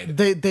wanted Hyde.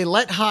 They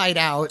let Hyde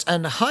out,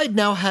 and Hyde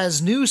now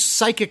has new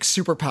psychic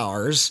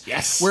superpowers.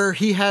 Yes. Where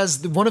he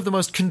has one of the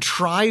most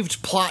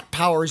contrived plot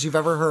powers you've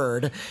ever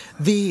heard,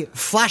 the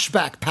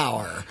flashback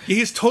power. He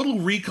has total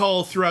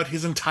recall throughout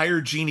his entire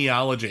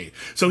genealogy,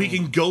 so he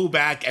can go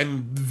back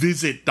and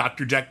visit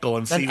Dr. Jekyll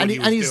and see what he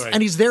was doing.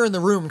 And he's there in the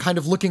room kind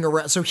of looking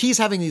around. So he's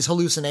having these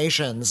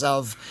hallucinations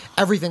of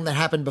everything that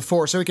happened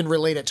before, so he can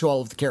relate it to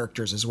all of the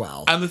characters as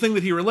well. And the thing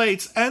that he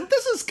relates, and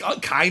this is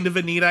kind of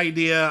a neat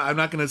idea, I'm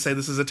not going to say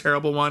this is a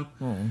terrible one.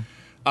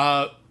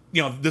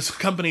 This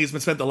company has been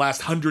spent the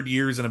last 100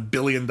 years and $1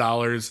 billion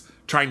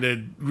trying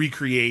to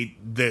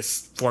recreate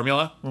this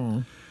formula.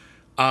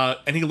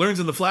 And he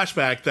learns in the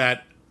flashback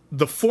that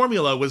the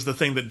formula was the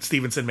thing that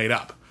Stevenson made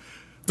up.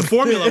 The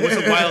formula was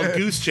a wild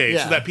goose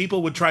chase so that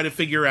people would try to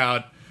figure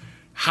out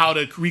how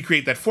to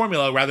recreate that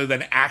formula rather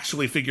than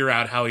actually figure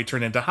out how he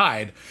turned into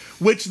Hyde,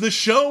 which the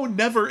show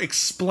never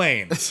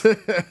explains.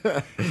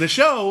 The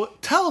show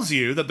tells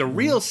you that the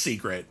real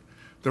secret,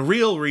 the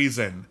real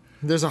reason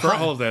for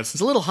all of this...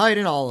 There's a little Hyde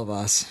in all of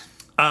us.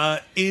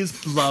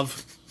 Is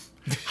love.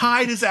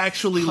 Hyde is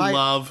actually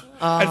love.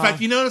 In fact,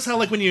 you notice how,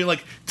 like, when you,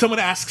 like, someone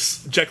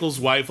asks Jekyll's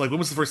wife, like, when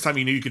was the first time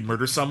you knew you could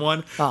murder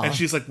someone? And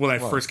she's like, when I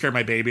first carried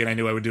my baby and I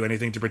knew I would do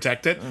anything to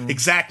protect it.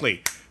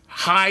 Exactly.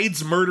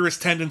 Hyde's murderous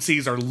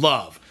tendencies are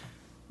love.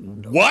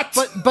 What?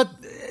 But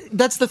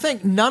that's the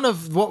thing. None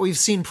of what we've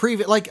seen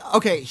like,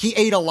 okay, he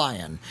ate a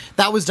lion.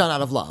 That was done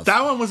out of love.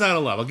 That one was out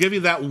of love. I'll give you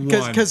that one.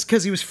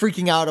 Because he was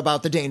freaking out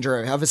about the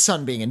danger of his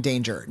son being in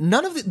danger.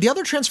 None of the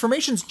other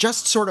transformations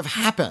just sort of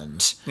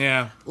happened.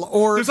 Yeah.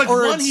 There's like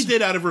one he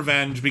did out of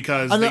revenge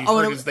because they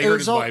hurt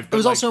his wife. It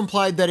was also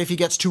implied that if he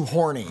gets too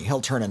horny,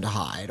 he'll turn into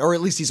Hyde. Or at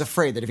least he's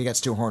afraid that if he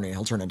gets too horny,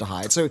 he'll turn into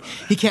Hyde. So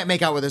he can't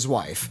make out with his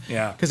wife.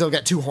 Yeah. Because he'll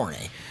get too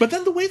horny. But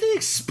then the way they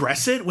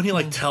express it when he,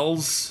 like,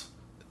 tells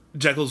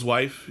Jekyll's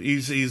wife,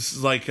 he's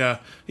like,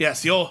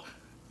 yes, you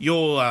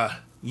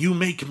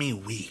make me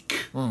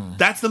weak.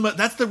 That's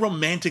the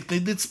romantic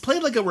thing. It's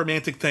played like a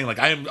romantic thing. Like,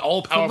 I am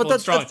all powerful and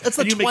strong. That's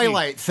the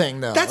Twilight thing,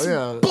 though. That's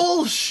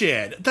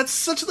bullshit. That's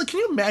such a. Can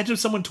you imagine if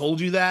someone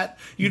told you that?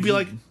 You'd be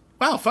like,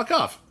 wow, fuck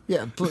off.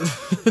 Yeah,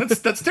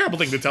 that's a terrible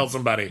thing to tell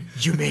somebody.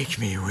 You make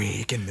me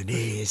weak in the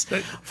knees.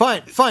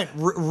 Fine.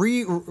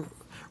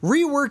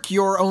 Rework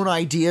your own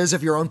ideas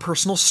of your own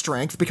personal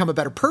strength, become a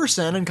better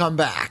person, and come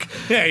back.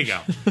 There you go.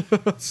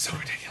 So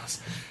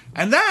ridiculous.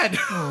 And then...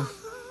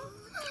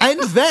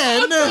 And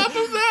then...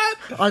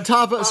 on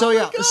top of that...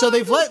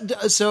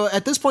 So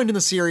at this point in the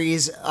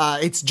series,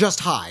 it's just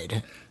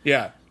Hyde.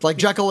 Yeah. Like,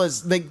 Jekyll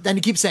is... Then he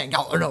keeps saying,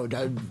 oh, no,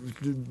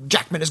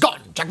 Jackman is gone.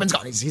 Jackman's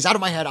gone. He's out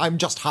of my head. I'm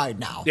just Hyde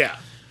now. Yeah.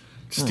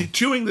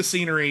 Chewing the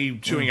scenery,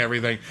 chewing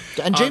everything.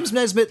 And James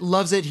Nesbitt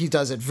loves it. He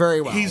does it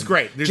very well. He's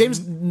great. There's James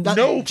flaw in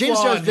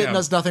Nesbitt him.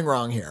 does nothing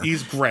wrong here.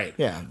 He's great.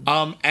 Yeah.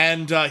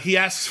 And he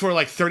asks for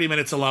like 30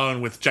 minutes alone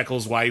with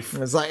Jekyll's wife.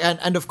 It's like,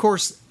 and of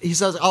course he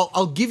says,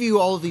 I'll give you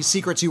all of these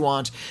secrets you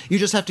want. You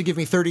just have to give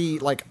me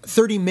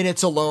 30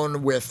 minutes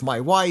alone with my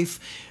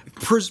wife,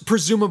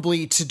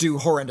 presumably to do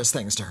horrendous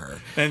things to her.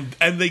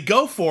 And they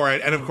go for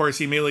it. And of course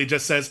he immediately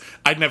just says,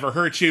 "I'd never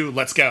hurt you.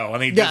 Let's go."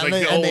 And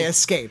they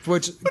escape,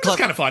 which is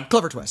kind of fun.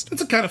 Clever twist.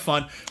 It's kind of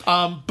fun.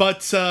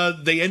 But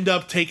they end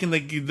up taking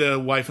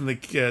the wife and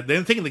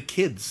they're taking the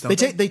kids.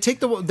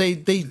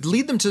 They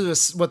lead them to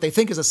what they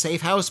think is a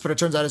safe house, but it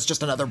turns out it's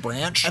just another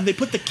branch. And they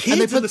put the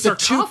kids in the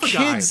sarcophagi. 2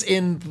 kids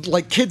in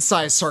like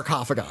kid-sized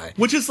sarcophagi.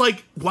 Which is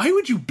like, why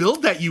would you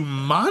build that, you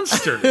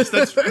monsters?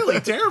 That's really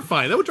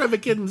terrifying. That would drive a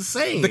kid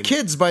insane. The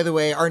kids, by the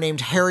way, are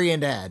named Harry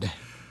and Ed,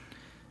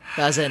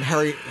 as in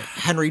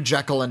Henry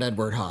Jekyll and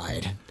Edward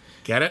Hyde.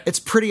 Get it? It's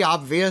pretty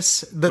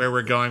obvious where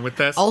we're going with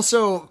this.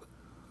 Also,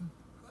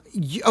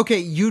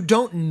 you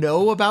don't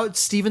know about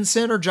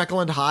Stevenson or Jekyll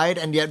and Hyde,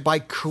 and yet by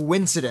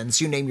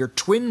coincidence you name your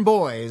twin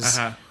boys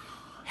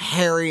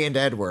Harry and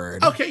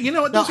Edward. Okay, you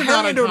know what? Those are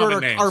not uncommon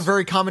names. Are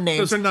very common names.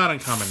 Those are not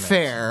uncommon names.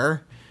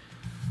 Fair.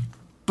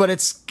 But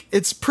it's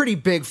it's pretty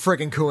big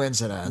friggin'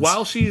 coincidence.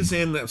 While she is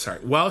in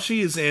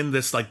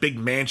this like big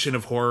mansion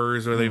of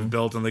horrors where they've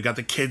built and they got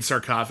the kid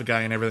sarcophagi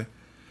and everything,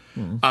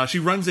 she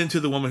runs into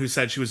the woman who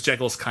said she was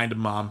Jekyll's kind of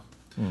mom,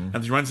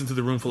 and she runs into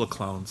the room full of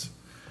clones,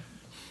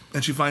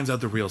 and she finds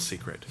out the real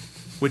secret,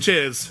 which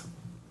is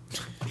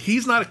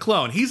he's not a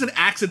clone. He's an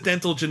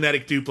accidental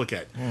genetic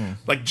duplicate,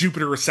 like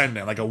Jupiter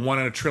Ascendant, like a 1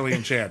 in a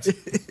trillion chance.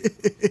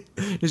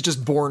 He's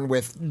just born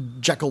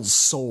with Jekyll's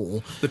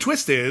soul. The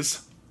twist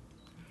is,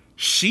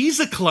 she's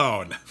a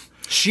clone.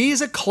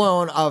 She's a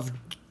clone of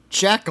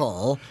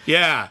Jekyll.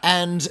 Yeah.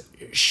 And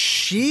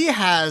she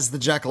has the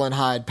Jekyll and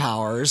Hyde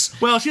powers.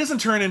 Well, she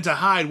doesn't turn into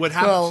Hyde. What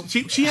happens?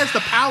 Well, she has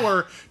the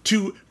power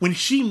to, when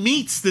she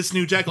meets this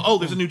new Jekyll. Oh,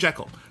 there's a new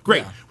Jekyll.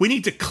 Great. Yeah. We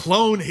need to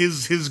clone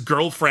his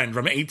girlfriend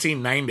from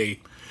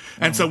 1890.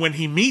 And so when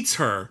he meets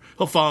her,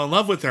 he'll fall in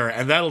love with her,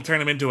 and that'll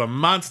turn him into a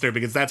monster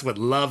because that's what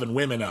love and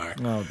women are.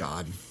 Oh,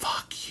 God.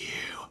 Fuck you.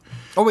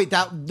 Oh, wait,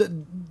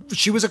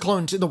 she was a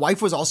clone too? The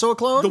wife was also a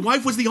clone? The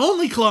wife was the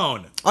only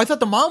clone. I thought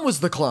the mom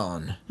was the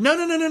clone. No.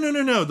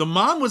 The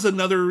mom was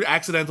another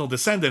accidental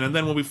descendant, and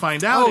then when we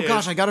find out Oh,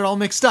 gosh, I got it all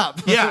mixed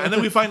up. yeah, and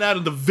then we find out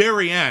at the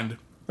very end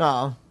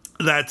Oh.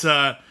 that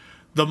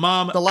the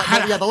mom... The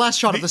last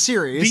shot of the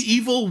series. The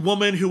evil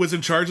woman who was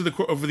in charge of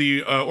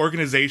the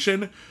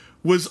organization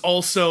was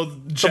also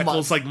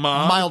Jekyll's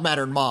mom.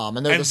 Mild-mannered mom,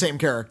 and they're the same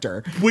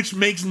character. Which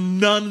makes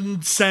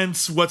none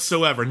sense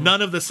whatsoever.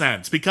 None of the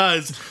sense.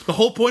 Because the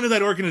whole point of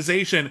that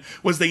organization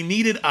was they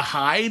needed a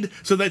Hyde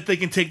so that they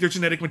can take their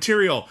genetic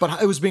material.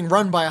 But it was being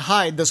run by a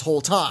Hyde this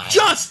whole time.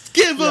 Just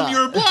give him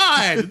your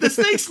blood! This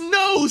makes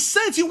no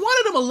sense. You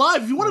wanted him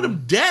alive. If you wanted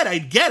him dead,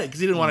 I'd get it, because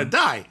he didn't want to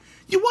die.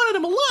 You wanted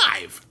him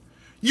alive.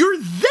 You're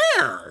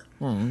there!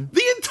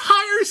 The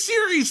entire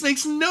series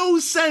makes no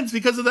sense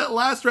because of that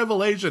last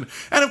revelation.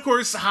 And of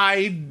course,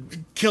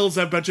 Hyde kills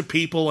a bunch of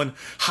people, and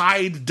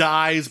Hyde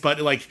dies, but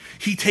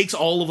he takes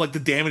all of the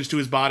damage to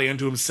his body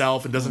onto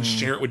himself and doesn't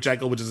share it with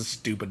Jekyll, which is a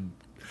stupid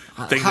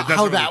thing.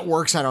 How that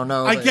works, I don't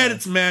know. I get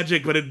it's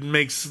magic, but it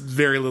makes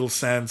very little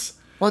sense.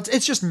 Well,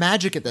 it's just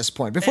magic at this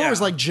point. Before it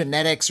was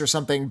genetics or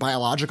something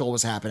biological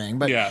was happening.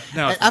 But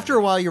after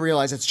a while, you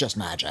realize it's just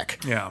magic.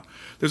 Yeah.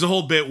 There's a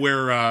whole bit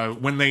where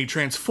when they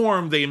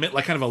transform, they emit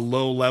kind of a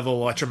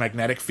low-level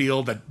electromagnetic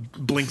field that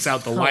blinks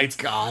out the lights.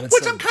 God,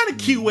 which I'm kind of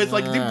cute with.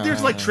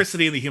 There's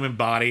electricity in the human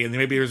body, and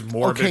maybe there's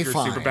more of it for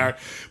superpower.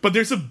 But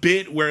there's a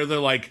bit where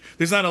they're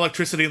there's not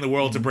electricity in the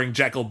world to bring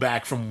Jekyll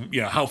back from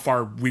how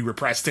far we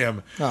repressed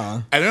him.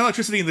 And there's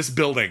electricity in this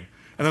building.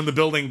 And then the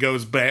building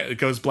goes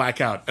black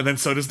out, and then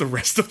so does the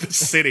rest of the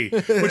city,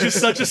 which is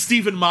such a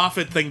Stephen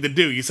Moffat thing to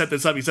do. You set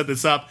this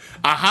up.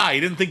 Aha!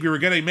 You didn't think we were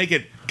going to make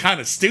it kind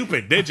of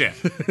stupid, did you?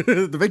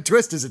 The big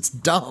twist is it's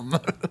dumb.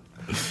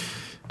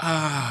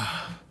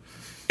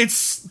 It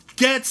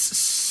gets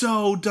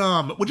so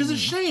dumb, which is a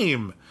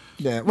shame.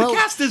 Yeah, well, the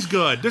cast is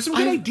good. There's some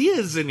good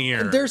ideas in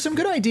here. There's some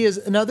good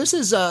ideas. Now, this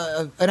is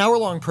an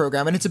hour-long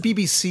program, and it's a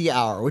BBC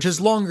hour, which is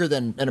longer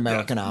than an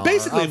American hour.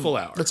 Basically a full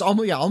hour. It's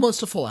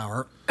almost a full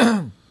hour.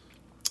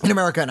 In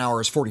America, an hour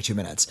is 42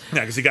 minutes.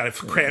 Yeah, because you got to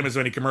cram as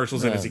many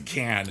commercials in as you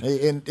can.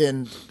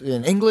 In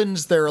England,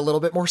 they're a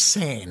little bit more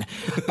sane.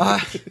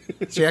 So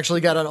you actually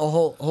got a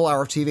whole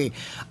hour of TV.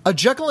 A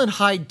Jekyll and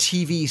Hyde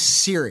TV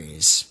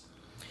series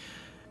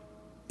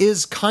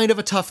is kind of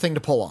a tough thing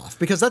to pull off,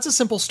 because that's a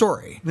simple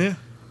story. Yeah.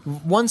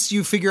 Once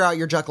you figure out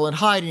you're Jekyll and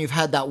Hyde and you've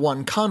had that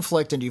one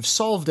conflict and you've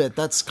solved it,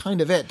 that's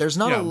kind of it. There's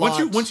not a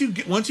lot.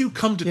 Once you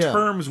come to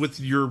terms with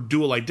your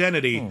dual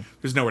identity,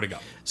 there's nowhere to go.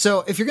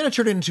 So if you're going to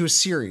turn it into a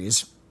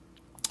series,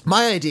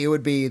 my idea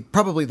would be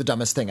probably the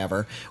dumbest thing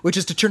ever, which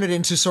is to turn it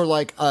into sort of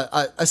like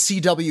a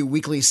CW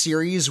weekly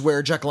series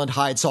where Jekyll and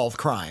Hyde solve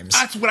crimes.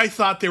 That's what I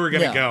thought they were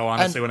going to go,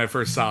 honestly, when I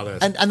first saw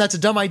this. And that's a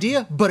dumb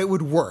idea, but it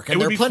would work. And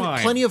there are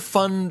plenty of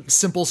fun,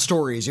 simple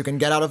stories you can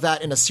get out of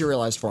that in a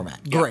serialized format.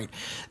 Yeah. Great.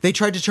 They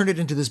tried to turn it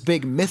into this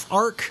big myth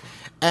arc,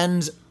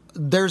 and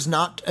there's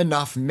not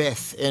enough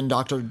myth in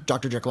Dr.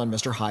 Jekyll and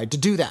Mr. Hyde to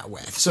do that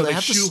with. So they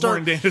have to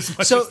start. In as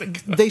much so as they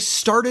could. They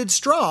started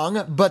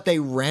strong, but they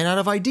ran out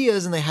of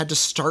ideas, and they had to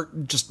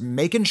start just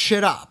making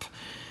shit up.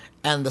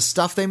 And the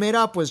stuff they made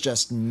up was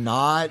just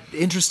not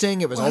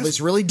interesting. It was all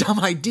these really dumb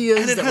ideas.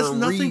 And it has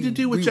nothing to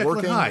do with Jekyll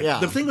and Hyde. Yeah.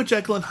 The thing with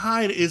Jekyll and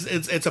Hyde is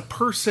it's a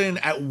person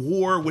at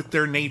war with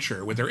their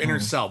nature, with their inner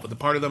self, with the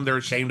part of them they're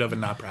ashamed of and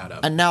not proud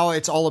of. And now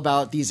it's all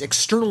about these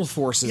external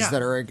forces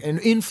that are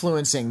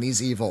influencing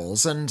these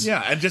evils. And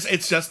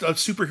it's just a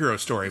superhero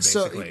story,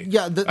 basically.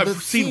 So,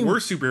 I've seen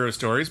worse superhero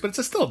stories, but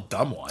it's still a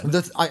dumb one.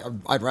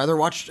 I'd rather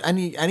watch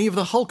any of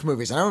the Hulk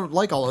movies. I don't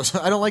like all those.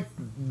 I don't like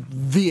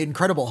The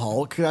Incredible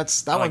Hulk.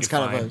 That one's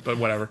kind of but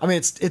whatever. I mean,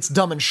 it's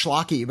dumb and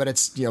schlocky, but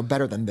it's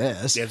better than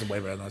this. Yeah, it's way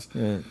better than this.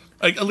 Yeah.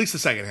 At least the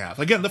second half.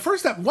 Again, the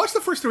first half. Watch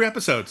the first 3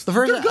 episodes.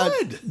 They're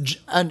good.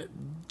 And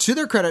to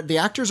their credit, the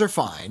actors are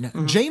fine.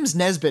 Mm-hmm. James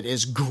Nesbitt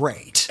is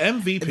great.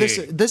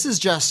 MVP. This is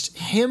just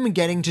him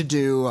getting to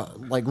do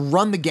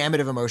run the gamut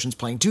of emotions,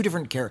 playing 3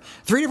 different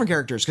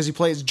characters, because he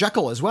plays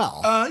Jekyll as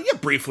well. Yeah,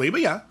 briefly, but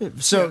yeah.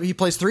 So he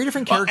plays 3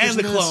 different characters and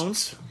the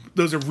clones.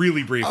 those are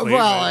really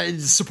briefly.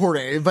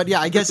 Supporting, but yeah,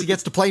 I guess he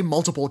gets to play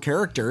multiple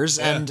characters,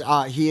 and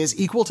he is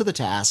equal to the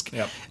task.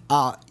 Yep.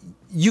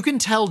 You can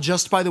tell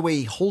just by the way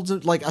he holds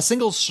it, like a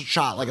single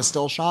shot, like a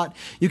still shot,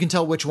 you can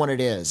tell which one it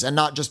is, and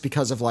not just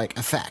because of like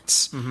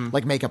effects,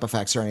 like makeup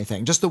effects or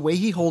anything. Just the way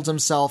he holds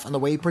himself and the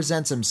way he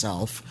presents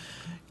himself,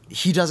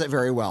 he does it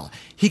very well.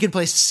 He can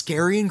play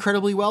scary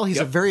incredibly well. He's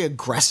a very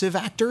aggressive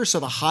actor, so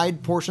the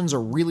Hyde portions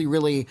are really,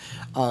 really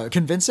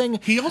convincing.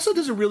 He also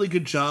does a really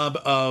good job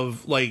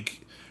of,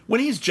 like, when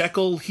he's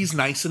Jekyll, he's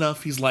nice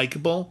enough, he's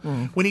likable.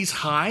 When he's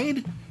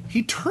Hyde,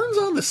 he turns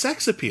on the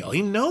sex appeal.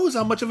 He knows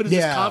how much of it is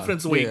his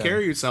confidence, the way you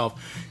carry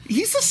yourself.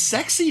 He's a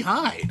sexy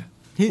Hyde.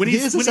 He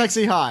is a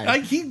sexy Hyde.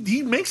 Like,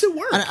 he makes it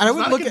work. And he's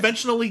not a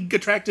conventionally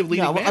attractive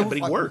leading man, but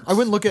he works. I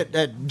wouldn't look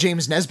at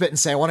James Nesbitt and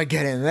say I want to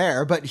get in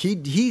there, but he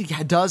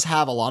does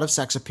have a lot of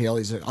sex appeal.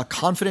 He's a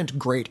confident,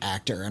 great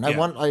actor,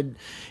 and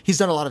he's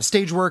done a lot of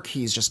stage work.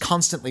 He's just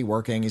constantly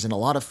working. He's in a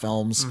lot of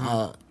films.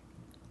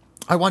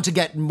 I want to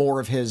get more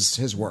of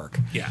his work.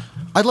 Yeah.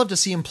 I'd love to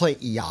see him play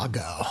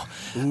Iago.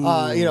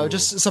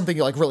 Just something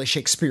like really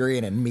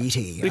Shakespearean and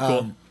meaty. Pretty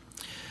cool.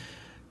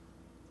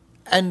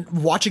 And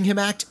watching him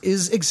act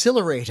is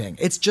exhilarating.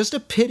 It's just a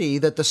pity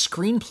that the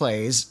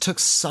screenplays took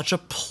such a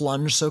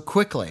plunge so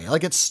quickly.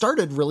 Like, it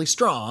started really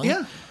strong.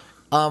 Yeah.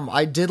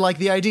 I did like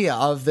the idea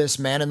of this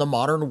man in the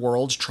modern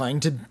world trying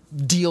to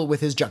deal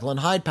with his Jekyll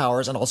and Hyde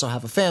powers and also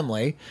have a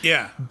family.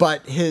 Yeah.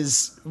 But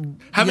his...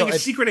 having a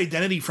secret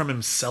identity from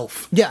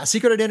himself. Yeah,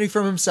 secret identity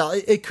from himself.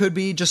 It could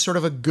be just sort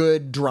of a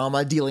good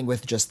drama dealing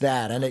with just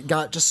that. And it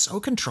got just so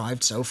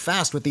contrived so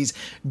fast with these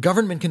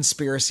government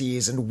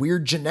conspiracies and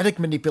weird genetic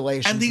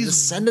manipulations and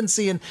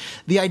ascendancy and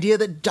the idea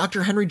that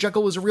Dr. Henry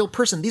Jekyll was a real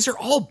person. These are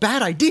all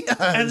bad ideas.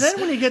 And then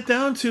when you get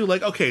down to,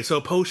 like, okay, so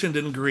a potion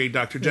didn't create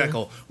Dr.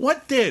 Jekyll.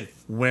 What did?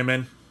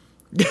 Women.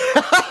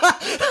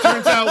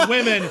 Turns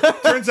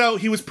out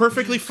he was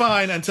perfectly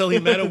fine until he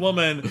met a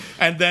woman,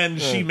 and then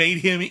she made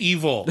him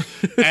evil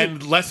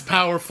and less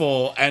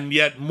powerful and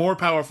yet more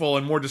powerful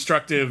and more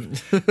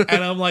destructive.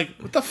 And I'm like,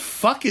 what the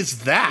fuck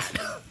is that?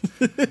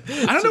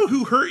 I don't know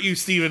who hurt you,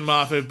 Stephen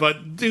Moffat,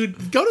 but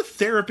dude, go to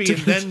therapy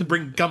and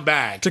then come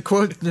back. To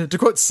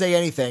quote Say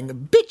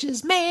Anything,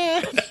 bitches,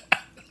 man.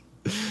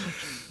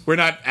 We're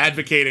not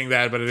advocating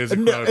that, but it is a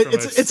quote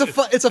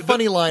from it's a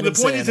funny line. The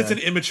point is, it's an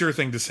immature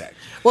thing to say.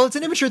 Well, it's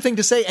an immature thing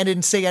to say, and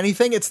didn't say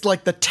anything. It's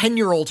like the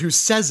 10-year-old who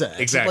says it.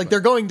 Exactly. Like, they're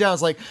going down.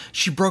 It's like,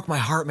 she broke my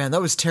heart, man. That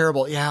was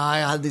terrible. Yeah, I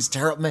had these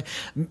terrible...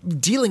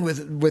 Dealing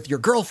with your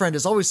girlfriend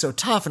is always so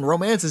tough, and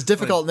romance is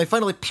difficult, and they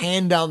finally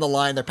pan down the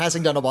line. They're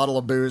passing down a bottle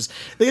of booze.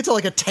 They get to,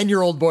 like, a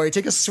 10-year-old boy,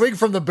 take a swig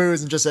from the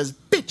booze, and just says,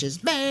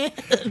 bitches, man.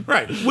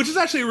 Right. Which is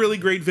actually a really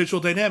great visual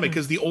dynamic,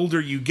 because the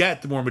older you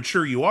get, the more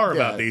mature you are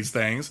about these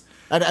things.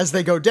 And as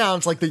they go down,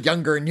 it's like the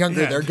younger and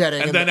younger they're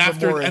getting. And then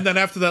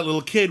after that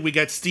little kid, we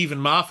get Stephen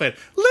Moffat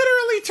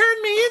literally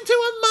turned me into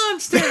a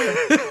monster.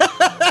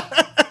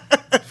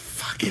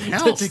 Fucking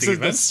hell, takes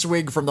Stephen. a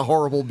swig from the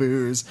horrible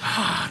booze.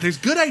 There's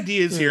good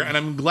ideas here, and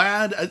I'm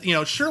glad.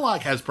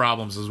 Sherlock has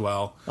problems as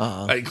well,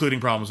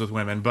 including problems with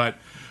women, but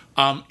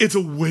it's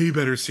a way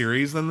better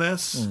series than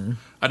this.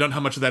 I don't know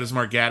how much of that is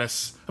Mark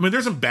Gatiss. I mean,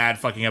 there's some bad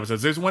fucking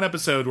episodes. There's one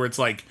episode where it's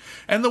like,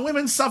 and the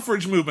women's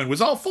suffrage movement was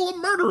all full of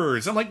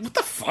murderers. I'm like, what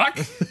the fuck?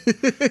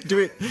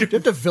 do you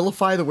have to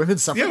vilify the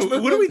women's suffrage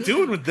movement? What are we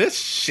doing with this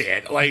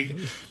shit? Like,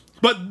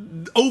 but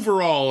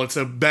overall, it's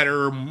a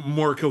better,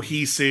 more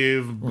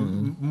cohesive,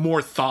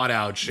 more thought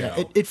out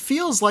show. It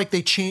feels like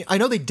they changed. I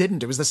know they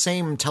didn't. It was the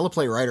same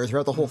teleplay writer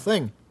throughout the whole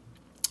thing.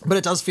 But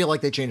it does feel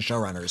like they changed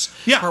showrunners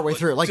partway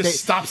through. Like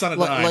just stops on a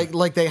dime.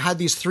 Like they had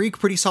these 3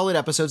 pretty solid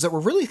episodes that were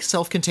really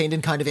self-contained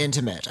and kind of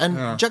intimate.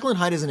 And Jekyll and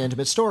Hyde is an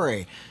intimate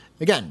story.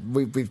 Again,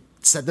 we've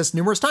said this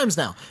numerous times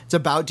now. It's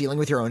about dealing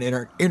with your own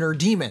inner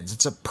demons.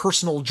 It's a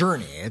personal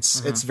journey.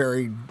 It's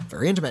very,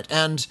 very intimate.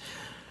 And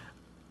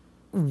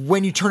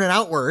when you turn it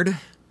outward,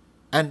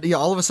 and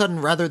all of a sudden,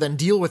 rather than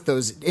deal with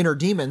those inner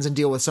demons and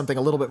deal with something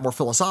a little bit more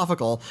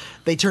philosophical,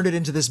 they turned it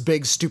into this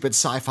big, stupid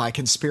sci-fi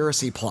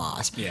conspiracy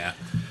plot. Yeah.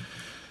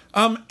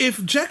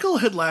 If Jekyll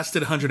had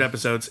lasted 100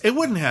 episodes, it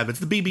wouldn't have. It's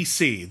the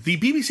BBC. The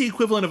BBC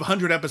equivalent of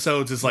 100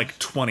 episodes is like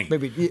 20.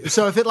 Maybe.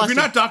 So if you're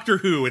not Doctor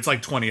Who, it's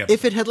like 20 episodes.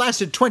 If it had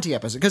lasted 20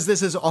 episodes, because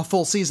this is a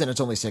full season,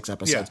 it's only 6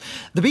 episodes.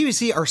 Yeah. The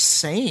BBC are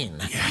sane.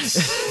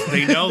 Yes,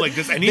 they know like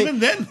this, and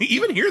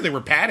even here they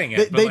were padding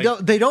it.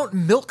 They don't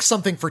milk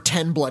something for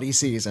 10 bloody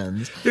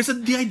seasons. There's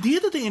the idea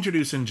that they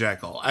introduce in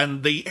Jekyll,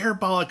 and the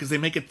airbolic is they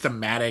make it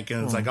thematic,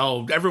 and it's like,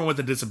 oh, everyone with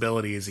a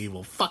disability is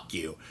evil. Fuck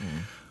you.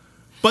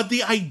 But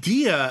the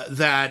idea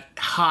that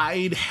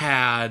Hyde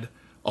had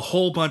a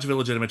whole bunch of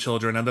illegitimate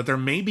children and that there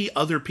may be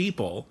other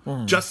people,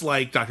 just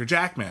like Dr.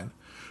 Jackman,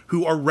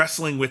 who are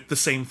wrestling with the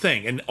same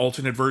thing, an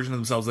alternate version of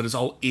themselves that is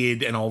all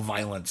id and all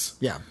violence.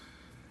 Yeah.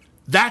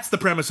 That's the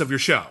premise of your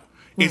show.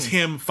 is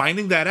him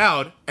finding that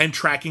out and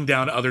tracking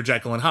down other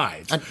Jekyll and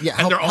Hydes. And, yeah,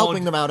 they're all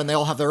helping them out, and they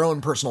all have their own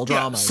personal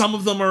dramas. some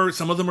of them are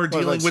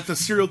dealing with the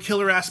serial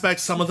killer aspect.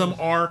 Some of them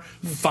are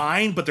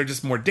fine, but they're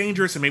just more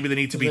dangerous, and maybe they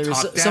need to be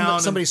talked down.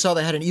 Somebody saw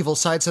they had an evil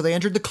side, so they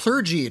entered the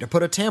clergy to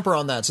put a tamper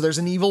on that. So there's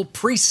an evil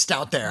priest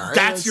out there.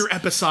 That's your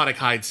episodic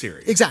Hyde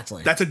series.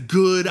 Exactly. That's a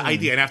good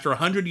idea. And after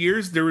 100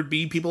 years, there would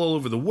be people all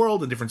over the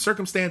world in different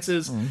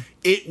circumstances.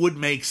 It would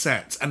make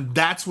sense. And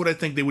that's what I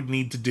think they would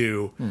need to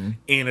do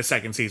in a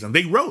second season.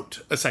 They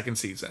wrote a second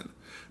season.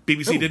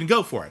 BBC didn't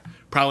go for it.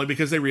 Probably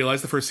because they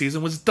realized the first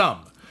season was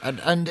dumb.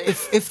 And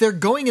if they're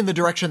going in the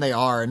direction they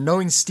are, and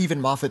knowing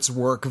Stephen Moffat's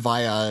work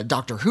via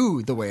Doctor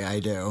Who the way I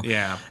do,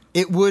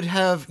 it would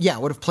have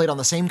played on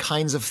the same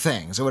kinds of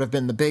things. It would have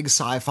been the big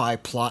sci-fi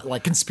plot,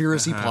 like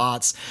conspiracy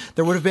plots.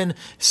 There would have been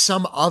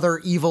some other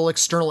evil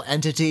external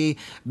entity.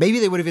 Maybe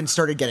they would have even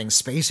started getting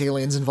space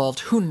aliens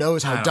involved. Who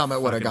knows how dumb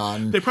it would have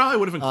gone. They probably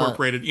would have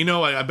incorporated,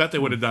 I bet they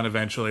would have done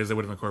eventually is they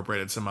would have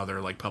incorporated some other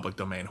like public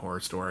domain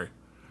horror story.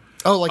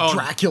 Oh, like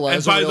Dracula.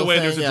 And by the way,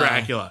 there's a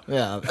Dracula.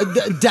 Yeah,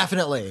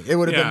 definitely. It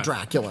would have been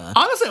Dracula.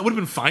 Honestly, I would have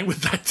been fine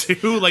with that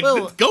too. Like,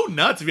 go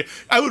nuts.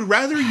 I would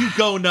rather you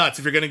go nuts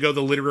if you're going to go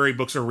the literary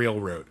books are real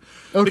route.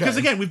 Okay. Because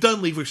again, we've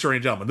done League of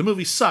Extraordinary Gentlemen. The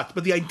movie sucked,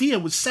 but the idea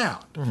was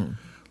sound.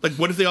 Like,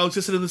 what if they all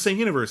existed in the same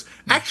universe?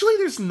 Actually,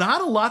 there's not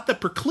a lot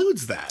that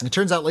precludes that. It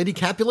turns out Lady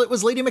Capulet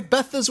was Lady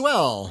Macbeth as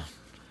well.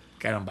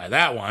 I don't buy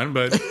that one,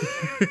 but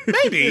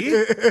maybe.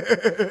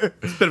 It's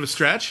a bit of a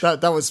stretch.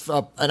 That was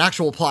an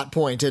actual plot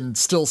point in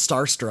Still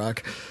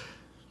Starstruck.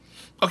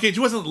 Okay, she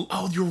wasn't...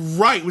 Oh, you're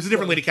right. It was a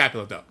different Lady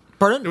Capulet, though.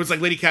 Pardon? It was like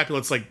Lady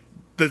Capulet's like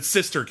the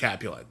sister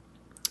Capulet.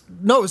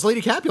 No, it was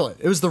Lady Capulet.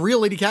 It was the real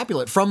Lady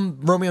Capulet from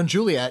Romeo and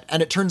Juliet,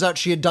 and it turns out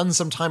she had done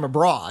some time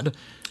abroad.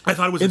 I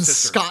thought it was her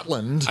sister. In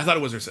Scotland. I thought it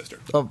was her sister.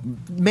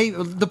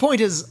 The point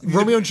is,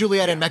 Romeo and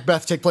Juliet and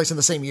Macbeth take place in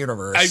the same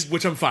universe.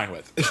 Which I'm fine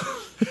with.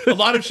 A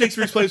lot of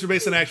Shakespeare's plays are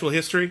based on actual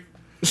history.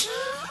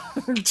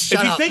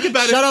 Shut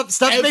up,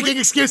 stop making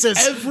excuses.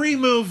 Every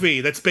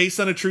movie that's based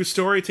on a true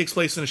story takes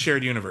place in a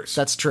shared universe.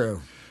 That's true.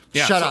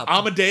 Yeah, Shut up.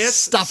 Amadeus,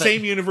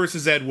 same universe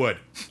as Ed Wood.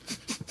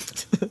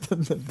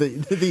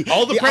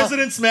 All the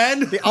President's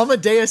Men. The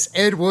Amadeus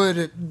Ed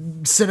Wood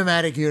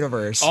cinematic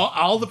universe.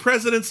 All the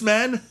President's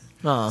Men.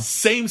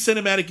 Same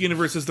cinematic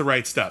universe as The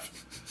Right Stuff.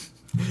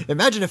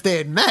 Imagine if they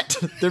had met.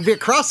 There'd be a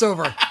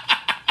crossover.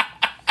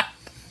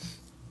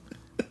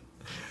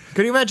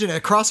 Could you imagine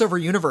a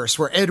crossover universe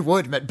where Ed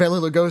Wood met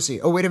Bela Lugosi?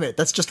 Oh, wait a minute.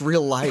 That's just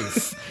real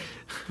life.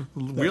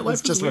 Real life.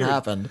 That's just what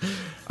happened.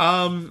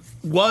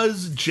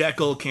 Was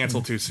Jekyll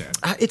canceled too soon?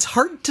 It's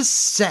hard to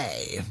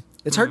say.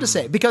 It's hard to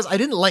say because I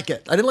didn't like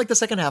it. I didn't like the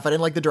second half. I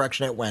didn't like the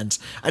direction it went.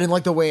 I didn't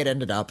like the way it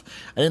ended up.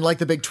 I didn't like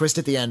the big twist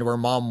at the end where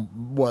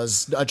Mom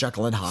was a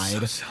Jekyll and Hyde.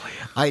 So silly.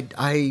 And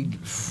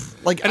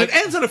it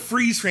ends on a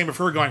freeze frame of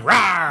her going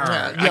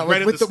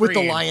 "Rawr!" with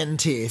the lion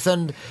teeth.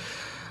 And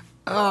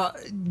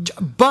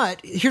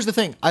but here's the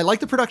thing: I like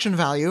the production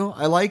value.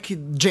 I like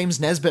James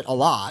Nesbitt a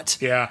lot.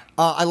 Yeah.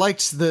 I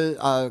liked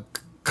the.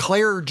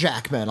 Claire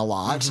Jackman a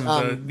lot.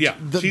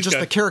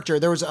 The character.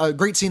 There was a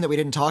great scene that we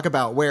didn't talk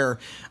about where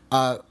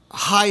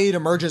Hyde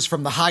emerges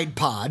from the Hyde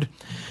pod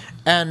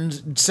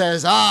and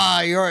says,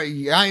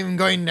 I'm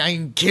going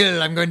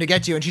to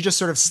get you. And she just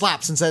sort of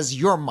slaps and says,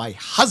 you're my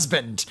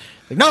husband.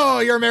 Like, no,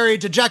 you're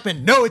married to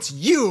Jackman. No, it's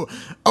you.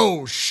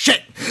 Oh,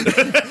 shit.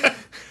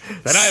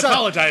 Then I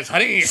apologize,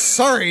 honey.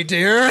 Sorry,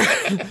 dear.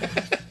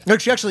 No,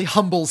 she actually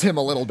humbles him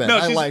a little bit.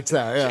 I liked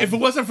that. Yeah. If it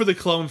wasn't for the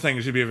clone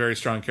thing, she'd be a very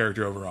strong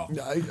character overall.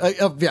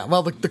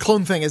 Well, the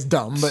clone thing is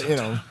dumb, but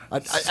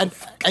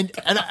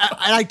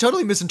I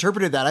totally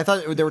misinterpreted that. I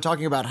thought they were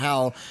talking about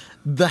how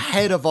the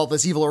head of all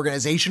this evil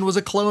organization was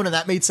a clone, and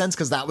that made sense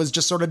because that was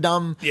just sort of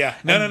dumb. Yeah,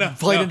 no.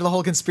 Played into the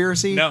whole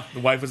conspiracy. No, the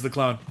wife was the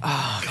clone.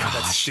 Oh, God,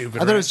 that's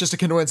stupid. I thought it was just a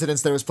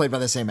coincidence that it was played by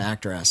the same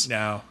actress.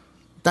 No.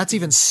 That's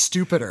even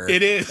stupider.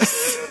 It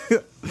is.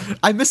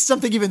 I missed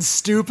something even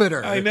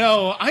stupider. I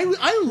know.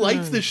 I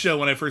liked this show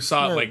when I first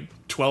saw it like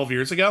 12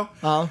 years ago.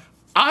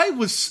 I'm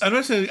just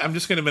going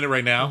to admit it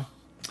right now.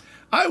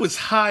 I was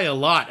high a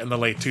lot in the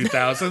late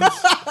 2000s.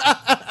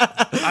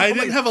 I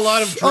didn't have a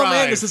lot of drive. Oh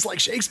man, this is like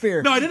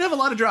Shakespeare. No, I didn't have a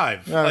lot of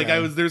drive.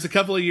 Okay. There was a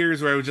couple of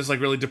years where I was just like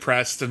really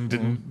depressed and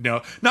didn't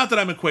know. Not that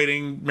I'm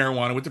equating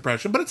marijuana with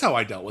depression, but it's how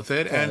I dealt with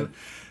it. And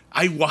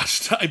I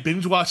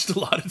binge watched a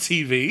lot of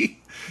TV,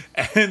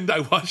 and I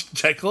watched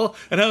Jekyll,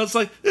 and I was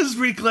like, "This is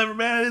pretty clever,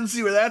 man. I didn't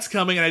see where that's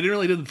coming," and I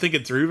didn't think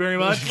it through very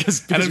much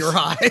because you're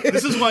high.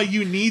 This is why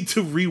you need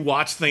to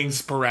rewatch things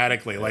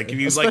sporadically, like if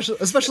you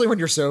especially when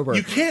you're sober.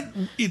 You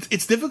can't.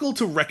 It's difficult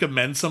to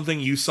recommend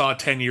something you saw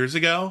 10 years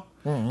ago.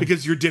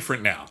 Because you're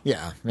different now.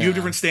 Yeah. You have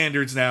different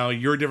standards now.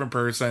 You're a different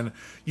person.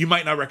 You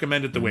might not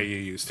recommend it the way you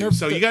used to.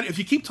 So if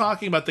you keep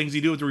talking about things,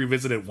 you do have to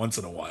revisit it once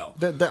in a while.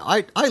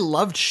 I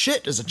loved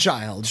shit as a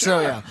child. Sure.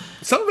 So yeah.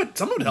 Some of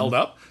it held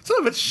up.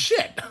 Some of it's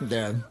shit.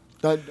 Yeah.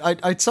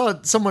 I saw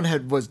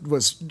someone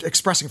was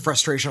expressing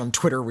frustration on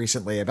Twitter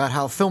recently about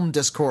how film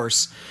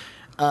discourse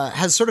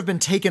has sort of been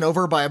taken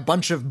over by a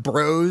bunch of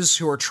bros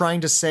who are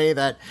trying to say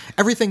that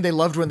everything they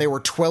loved when they were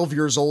 12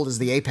 years old is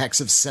the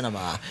apex of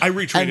cinema. I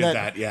retweeted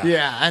that, yeah.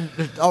 Yeah,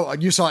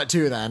 and you saw it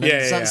too then.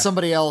 And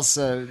somebody else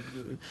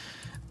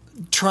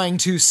trying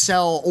to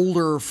sell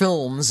older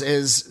films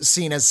is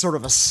seen as sort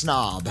of a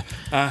snob.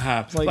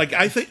 Like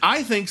I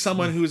think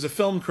someone who is a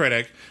film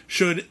critic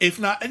should, if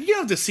not, and you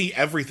don't have to see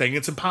everything,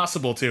 it's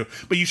impossible to,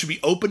 but you should be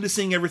open to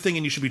seeing everything,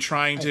 and you should be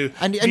trying to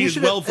be as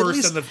well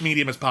versed in the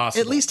medium as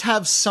possible. At least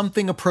have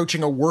something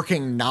approaching a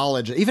working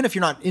knowledge, even if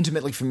you're not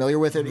intimately familiar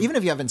with it, even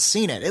if you haven't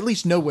seen it, at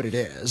least know what it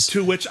is.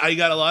 To which I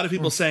got a lot of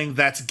people saying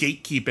that's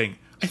gatekeeping.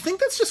 I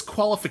think that's just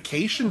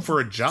qualification for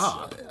a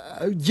job.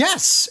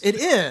 Yes, it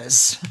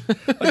is.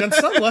 Like on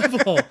some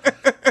level.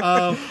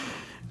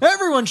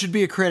 Everyone should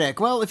be a critic.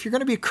 Well, if you're going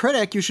to be a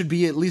critic, you should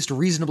be at least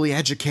reasonably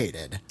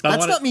educated.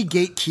 That's not me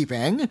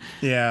gatekeeping.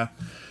 Yeah.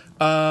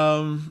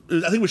 I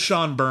think it was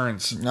Sean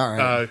Burns All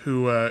right.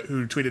 who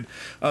tweeted.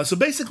 So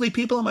basically,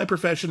 people in my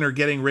profession are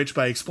getting rich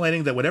by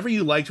explaining that whatever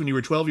you liked when you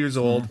were 12 years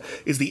old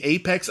is the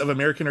apex of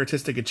American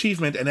artistic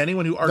achievement, and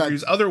anyone who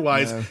argues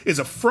otherwise is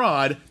a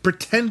fraud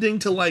pretending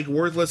to like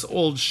worthless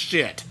old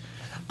shit.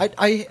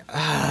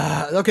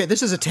 Okay,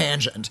 this is a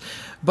tangent,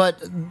 but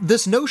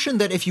this notion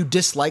that if you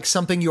dislike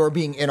something, you are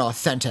being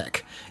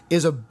inauthentic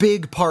is a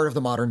big part of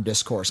the modern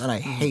discourse, and I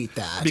hate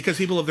that. Because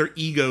people have their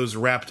egos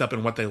wrapped up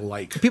in what they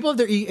like. People have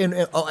their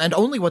and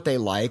only what they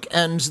like,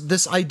 and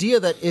this idea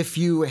that if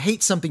you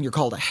hate something, you're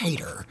called a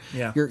hater.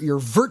 Yeah. You're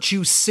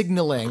virtue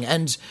signaling,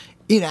 and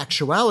in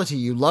actuality,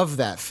 you love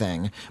that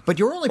thing, but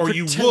you're only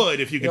you would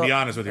if you could be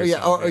honest with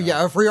yourself.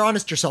 If you're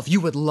honest yourself,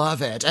 you would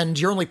love it, and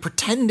you're only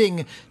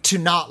pretending to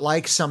not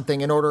like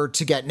something in order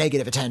to get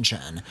negative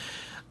attention.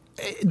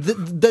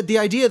 The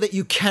idea that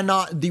you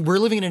cannot, we're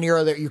living in an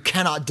era that you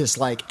cannot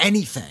dislike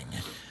anything,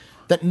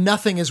 that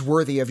nothing is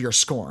worthy of your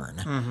scorn.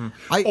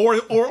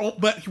 Mm-hmm.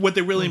 But what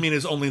they really mean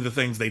is only the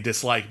things they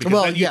dislike. Because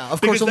well, yeah,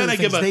 of course, only the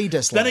things they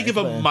dislike. Then I give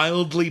a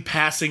mildly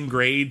passing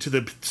grade to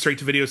the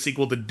straight-to-video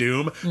sequel to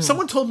Doom.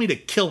 Someone told me to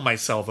kill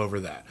myself over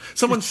that.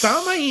 Someone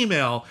found my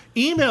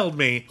emailed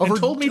me, and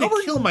told me to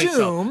kill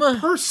myself.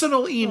 Doom?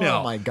 Personal email.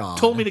 Oh, my God.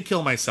 Told me to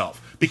kill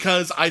myself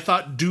because I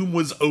thought Doom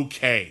was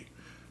okay.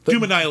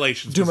 Doom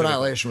Annihilation. Doom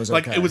Annihilation was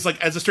okay. Like, it was like,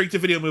 as a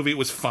straight-to-video movie, it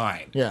was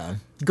fine. Yeah.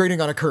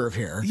 Grading on a curve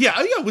here. Yeah,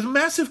 it was a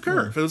massive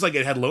curve. It was like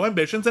it had low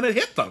ambitions and it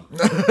hit them.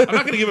 I'm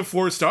not going to give it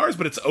 4 stars,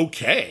 but it's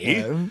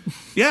okay.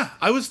 Yeah,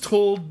 I was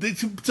told.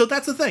 So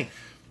that's the thing.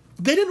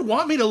 They didn't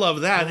want me to love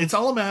that. It's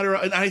all a matter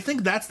of, and I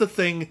think that's the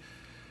thing.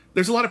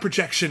 There's a lot of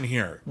projection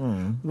here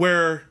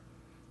where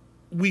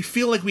we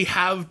feel like we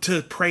have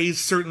to praise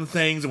certain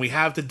things and we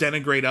have to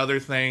denigrate other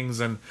things.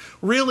 And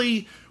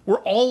really, we're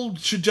all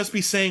should just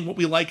be saying what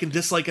we like and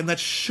dislike, and that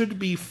should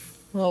be fine.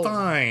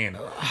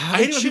 I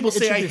hate when people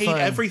say I hate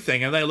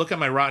everything, and then I look at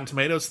my Rotten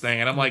Tomatoes thing,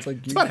 and I'm like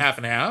it's about half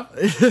and half.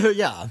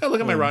 Yeah. I look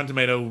at my Rotten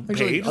Tomato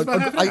page. It's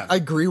about half and half. I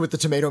agree with the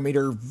tomato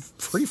meter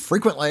pretty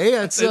frequently.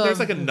 There's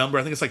like a number.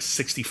 I think it's like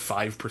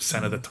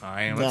 65% of the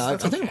time. Yeah, I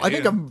think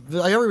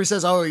everybody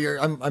says, "Oh,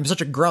 I'm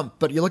such a grump,"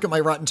 but you look at my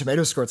Rotten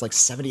Tomatoes score; it's like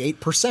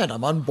 78%.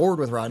 I'm on board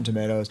with Rotten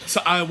Tomatoes.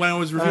 So when I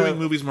was reviewing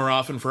movies more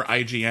often for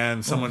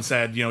IGN, someone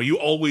said, you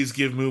always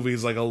give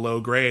movies like a low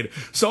grade.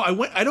 So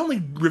I'd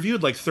only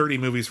reviewed like 30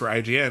 movies for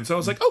IGN. So I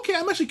was like, okay,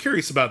 I'm actually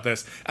curious about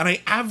this. And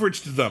I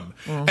averaged them.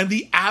 And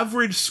the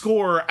average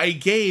score I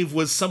gave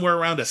was somewhere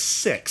around a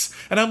 6.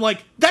 And I'm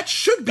like, that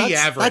should be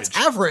average. That's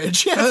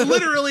average. Yeah. That's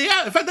literally,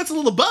 in fact, that's a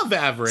little above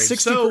average.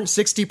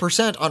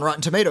 60% on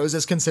Rotten Tomatoes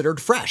is considered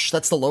fresh.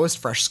 That's the lowest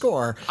fresh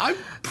score. I'm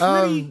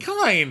pretty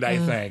kind, I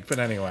think. But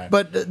anyway.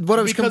 But what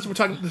I was because we're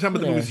talking about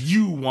the movies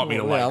you want me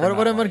to like. Yeah,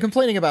 what I'm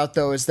complaining about,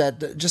 though, is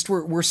that just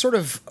we're sort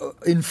of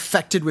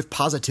infected with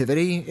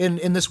positivity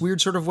in this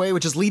weird sort of way,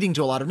 which is leading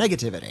to a lot of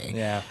negativity.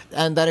 Yeah.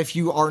 And that if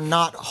you are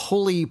not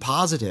wholly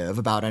positive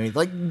about anything,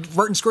 like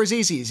Martin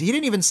Scorsese's, he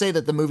didn't even say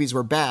that the movies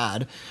were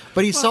bad,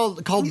 but he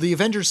called the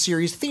Avengers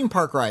series theme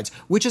park rides,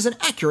 which is an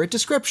accurate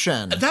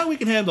description. That we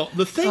can handle.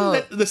 The thing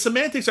that the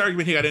semantics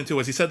argument he got into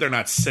was he said they're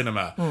not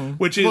cinema,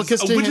 which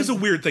is a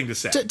weird thing to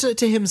say.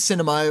 To him,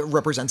 cinema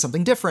represents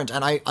something different,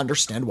 and I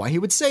understand why he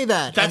would say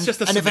that. That's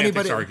just a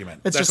semantics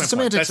argument. It's just a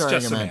semantics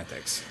argument. Just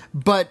semantics.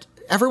 But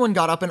everyone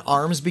got up in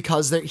arms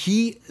because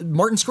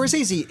Martin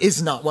Scorsese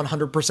is not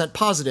 100%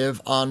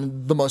 positive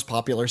on the most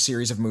popular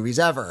series of movies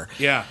ever.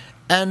 Yeah.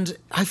 And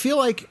I feel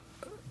like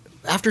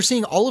after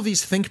seeing all of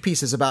these think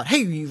pieces about, hey,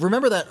 you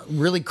remember that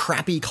really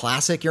crappy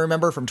classic you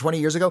remember from 20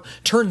 years ago?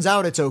 Turns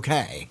out it's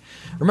okay.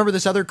 Remember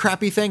this other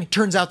crappy thing?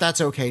 Turns out that's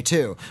okay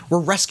too. We're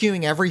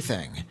rescuing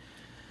everything.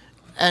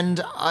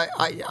 And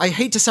I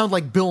hate to sound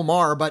like Bill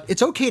Maher, but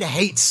it's okay to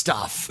hate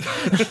stuff.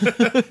 As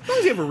long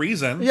as you have a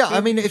reason. Yeah,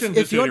 I mean,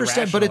 if you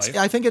understand, but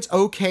I think it's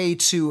okay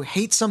to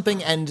hate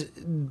something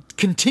and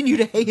continue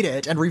to hate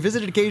it and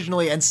revisit it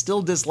occasionally and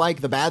still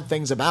dislike the bad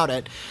things about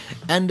it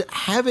and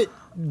have it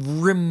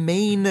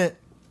remain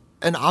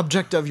an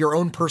object of your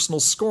own personal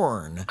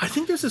scorn. I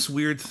think there's this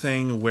weird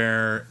thing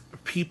where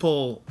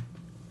people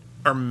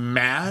are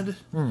mad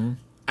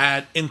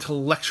at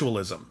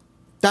intellectualism.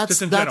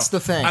 Just in That's general.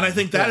 the thing. And I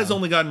think that Yeah. has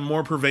only gotten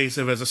more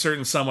pervasive as a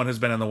certain someone has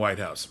been in the White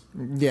House.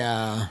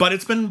 Yeah. But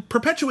it's been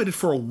perpetuated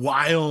for a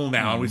while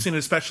now, and we've seen it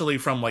especially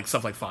from like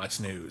stuff like Fox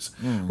News.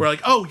 Where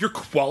like, oh, you're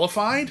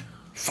qualified?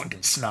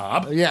 Fucking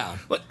snob. Yeah.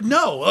 Like,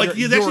 no, like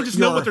you actually just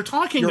know what they're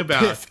talking you're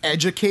about. PIF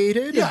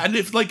educated. Yeah, and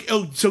if like,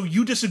 oh, so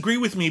you disagree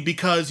with me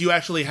because you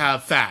actually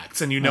have facts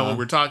and you know what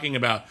we're talking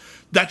about,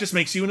 that just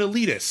makes you an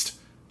elitist.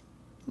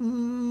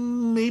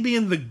 Maybe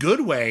in the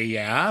good way,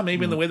 yeah.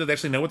 Maybe in the way that they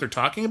actually know what they're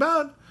talking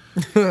about.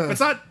 It's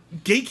not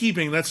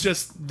gatekeeping. That's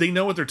just they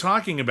know what they're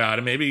talking about,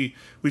 and maybe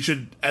we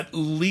should at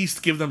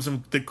least give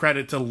them the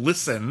credit to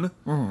listen,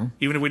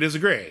 even if we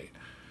disagree.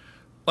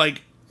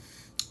 Like,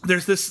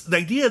 there's the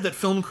idea that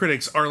film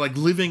critics are like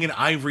living in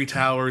ivory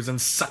towers and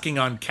sucking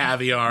on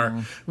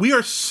caviar. We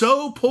are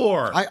so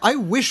poor. I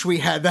wish we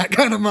had that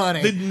kind of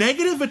money. The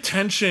negative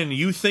attention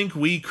you think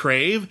we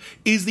crave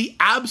is the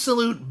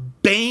absolute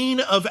bane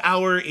of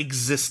our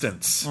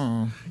existence.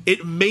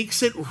 It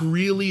makes it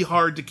really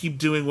hard to keep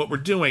doing what we're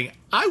doing.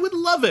 I would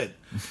love it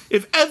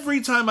if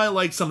every time I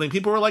like something,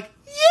 people were like,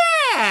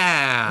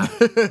 yeah,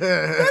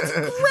 that's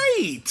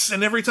great.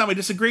 And every time I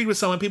disagreed with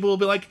someone, people will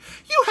be like,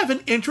 you have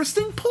an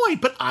interesting point,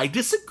 but I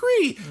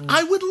disagree.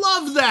 I would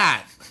love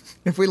that.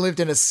 If we lived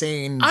in a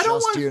sane, I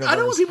don't universe.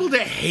 want people to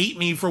hate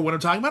me for what I'm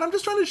talking about. I'm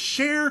just trying to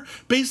share,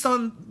 based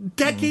on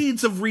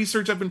decades of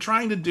research I've been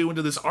trying to do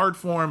into this art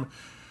form,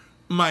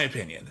 my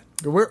opinion.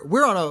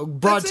 We're on a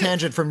broad That's it.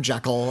 tangent from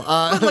Jekyll.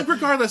 But like,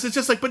 regardless, it's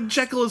just like, but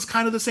Jekyll is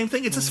kind of the same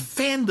thing. It's this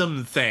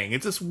fandom thing.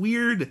 It's this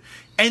weird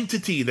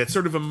entity that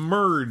sort of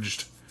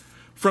emerged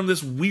from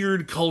this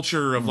weird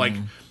culture of like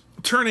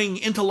turning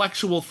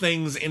intellectual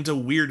things into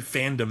weird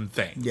fandom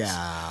things.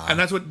 Yeah. And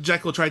that's what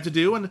Jekyll tried to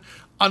do. And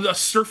on a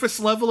surface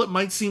level, it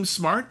might seem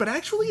smart, but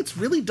actually it's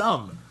really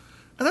dumb.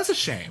 And that's a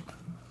shame.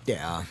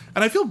 Yeah.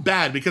 And I feel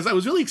bad because I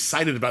was really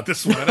excited about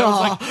this one. And I was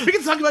like, we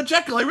can talk about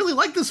Jekyll. I really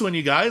like this one,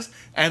 you guys.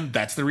 And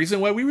that's the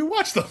reason why we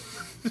rewatched them.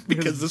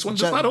 Because this one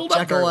does not hold up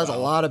Jekyll very has a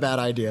well. lot of bad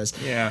ideas.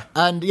 Yeah.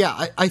 And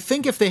yeah, I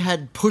think if they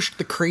had pushed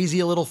the crazy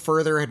a little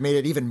further, had made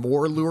it even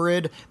more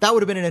lurid, that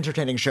would have been an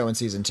entertaining show in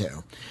season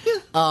 2.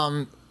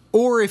 Yeah.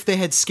 Or if they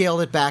had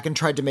scaled it back and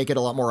tried to make it a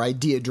lot more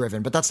idea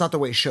driven, but that's not the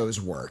way shows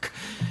work.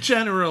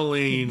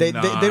 Generally, They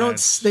not.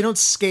 they don't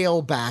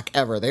scale back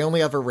ever. They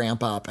only ever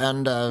ramp up,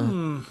 and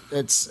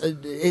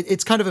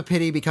it's kind of a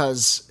pity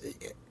because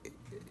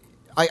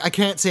I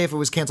can't say if it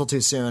was canceled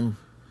too soon.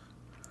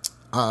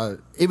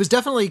 It was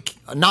definitely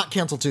not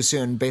canceled too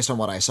soon based on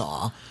what I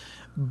saw,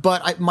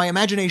 but my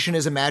imagination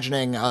is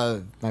imagining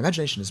a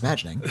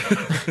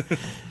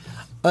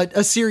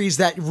series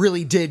that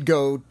really did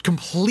go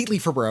completely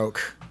for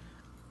broke,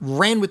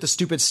 ran with the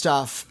stupid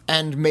stuff,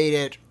 and made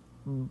it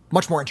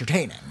much more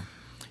entertaining.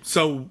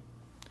 So,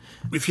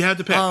 if you had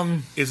to pick,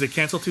 is it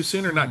canceled too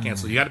soon or not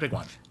canceled? You got to pick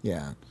one.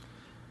 Yeah.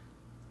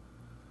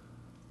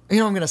 You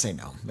know, I'm going to say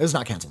no. It was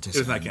not canceled too soon.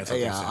 was not canceled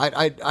too yeah,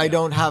 soon. I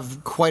don't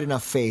have quite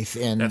enough faith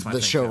in the That's my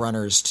thing, too.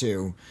 showrunners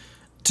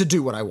to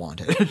do what I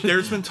wanted.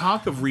 There's been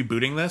talk of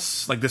rebooting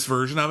this, like this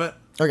version of it.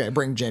 Okay,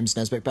 bring James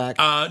Nesbitt back.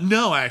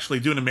 No,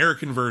 actually, do an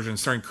American version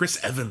starring Chris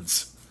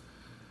Evans,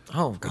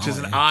 oh, God. which is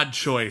an odd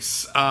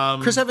choice.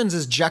 Chris Evans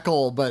is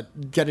Jekyll,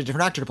 but get a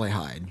different actor to play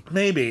Hyde.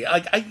 Maybe.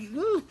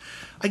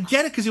 I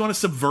get it because you want to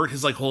subvert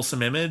his like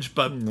wholesome image,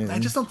 but I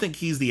just don't think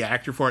he's the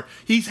actor for it.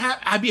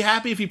 I'd be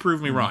happy if he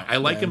proved me wrong. I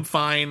like him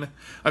fine.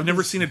 I've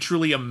never seen a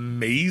truly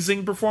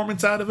amazing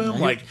performance out of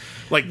him, like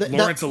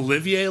Laurence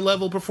Olivier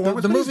level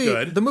performance. The but he's movie,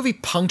 good. the movie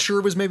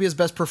Puncture was maybe his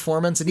best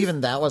performance, and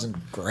even that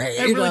wasn't great.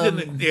 I really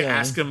didn't yeah.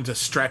 ask him to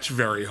stretch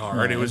very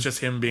hard. It was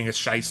just him being a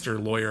shyster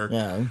lawyer.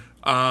 Yeah.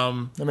 I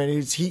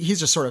mean, he's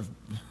just sort of.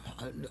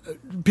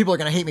 People are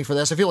going to hate me for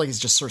this. I feel like he's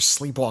just sort of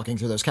sleepwalking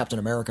through those Captain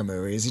America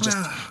movies. He's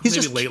maybe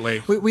just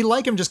lately. We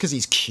like him just because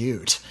he's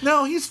cute.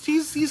 No,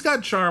 he's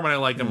got charm and I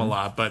like him a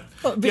lot, but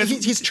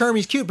He's charming,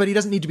 he's cute, but he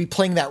doesn't need to be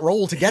playing that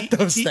role to get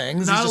those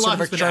things. Not He's just a lot sort has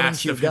of a been charming,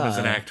 asked cute of him guy. as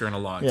an actor in a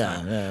long Yeah,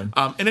 time.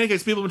 yeah. In any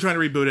case, people have been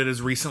trying to reboot it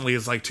as recently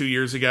as like 2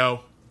 years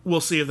ago.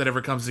 We'll see if that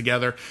ever comes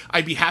together.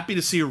 I'd be happy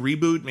to see a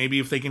reboot, maybe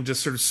if they can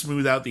just sort of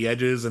smooth out the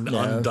edges and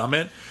undumb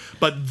it.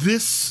 But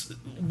this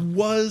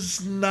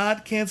was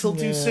not canceled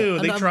too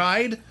soon. They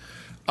tried.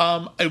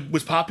 It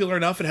was popular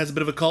enough. It has a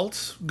bit of a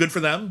cult. Good for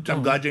them.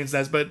 I'm glad James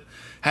Nesbitt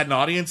had an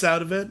audience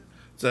out of it.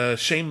 It's a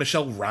shame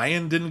Michelle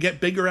Ryan didn't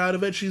get bigger out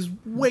of it. She's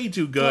way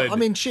too good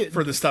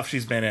for the stuff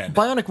she's been in.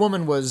 Bionic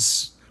Woman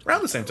was...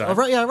 Around the same time.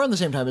 around the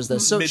same time as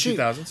this. So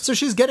Mid-2000s. So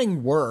she's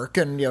getting work,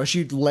 and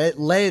she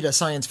led a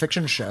science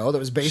fiction show that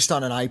was based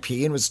on an IP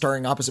and was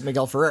starring opposite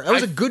Miguel Ferrer. That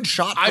was a good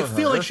shot for her. I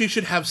feel like she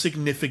should have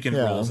significant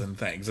roles in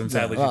things, and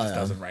sadly she just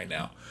doesn't right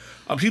now.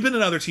 She's been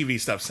in other TV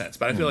stuff since,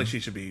 but I feel like she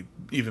should be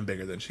even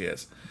bigger than she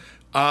is.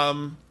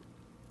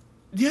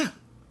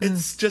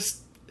 It's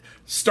just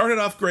started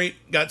off great,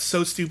 got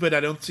so stupid.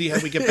 I don't see how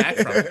we get back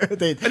from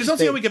it. I just don't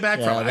see how we get back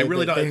from it. I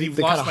really don't. You've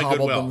lost my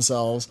goodwill.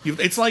 Themselves.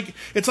 It's like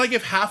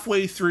if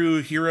halfway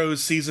through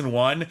Heroes season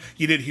 1,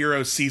 you did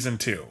Heroes season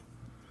 2.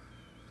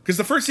 Because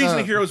the first season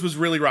of Heroes was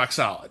really rock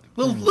solid.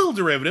 Little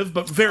derivative,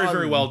 but very,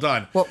 very well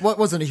done. Well,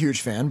 wasn't a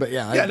huge fan, but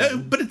yeah.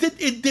 But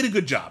it did a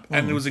good job.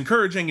 And it was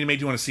encouraging and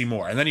made you want to see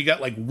more. And then you got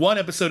like one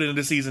episode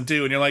into season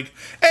 2, and you're like,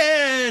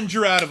 and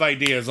you're out of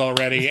ideas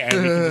already, and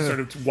we can just sort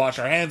of wash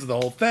our hands of the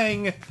whole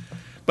thing.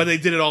 But they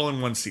did it all in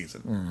one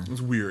season. It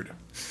was weird.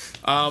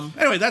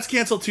 Anyway, that's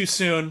Canceled Too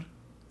Soon.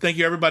 Thank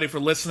you, everybody, for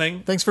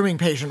listening. Thanks for being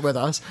patient with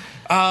us.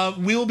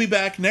 We will be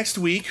back next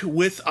week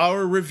with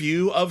our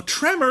review of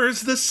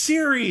Tremors, the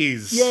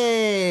series.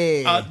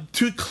 Yay!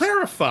 To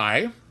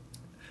clarify,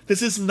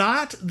 this is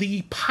not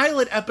the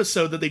pilot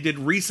episode that they did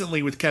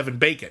recently with Kevin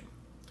Bacon.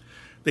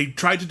 They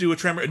tried to do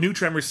a new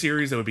Tremors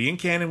series that would be in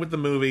canon with the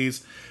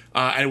movies,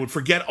 and it would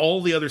forget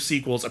all the other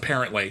sequels,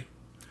 apparently.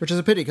 Which is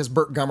a pity, because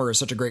Burt Gummer is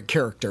such a great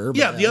character.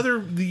 Yeah,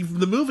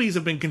 the movies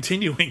have been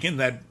continuing in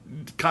that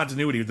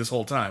continuity this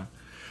whole time.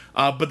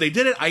 But they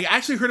did it. I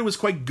actually heard it was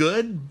quite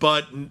good,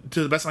 but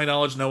to the best of my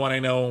knowledge, no one I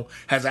know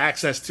has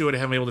access to it. I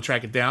haven't been able to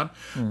track it down.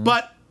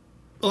 But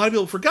a lot of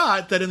people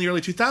forgot that in the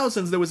early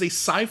 2000s, there was a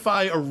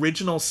sci-fi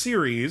original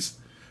series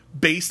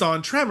based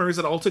on Tremors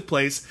that all took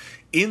place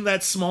in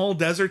that small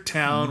desert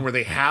town where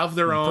they have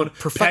their own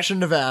Perfection,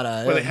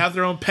 Nevada. Where they have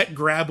their own pet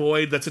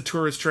graboid that's a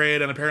tourist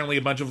trade, and apparently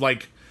a bunch of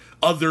like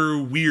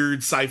other weird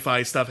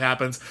sci-fi stuff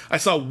happens. I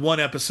saw one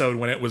episode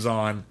when it was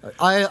on.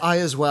 I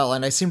as well,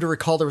 and I seem to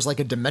recall there was like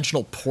a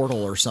dimensional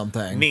portal or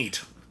something.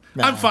 Neat.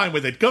 Nah. I'm fine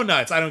with it. Go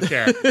nuts. I don't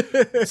care.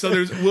 So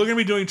we're going to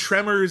be doing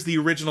Tremors, the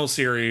original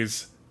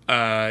series,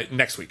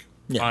 next week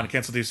on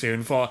Cancel Too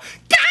Soon for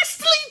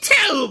Ghastly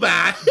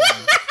Toba.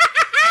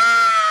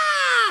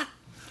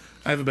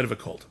 I have a bit of a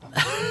cold.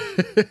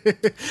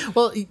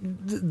 Well,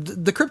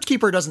 the Crypt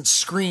Keeper doesn't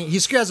scream. He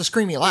has a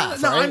screamy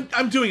laugh. No, right?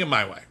 I'm doing it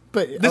my way.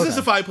 But this is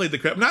if I played the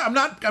Crypt. I'm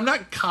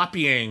not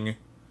copying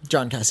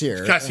John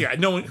Cassier.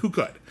 No one who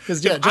could.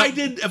 If I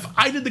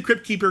did the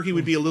Crypt Keeper, he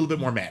would be a little bit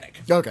more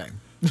manic. Okay.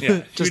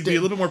 Yeah, he'd be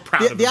a little bit more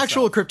proud of himself. The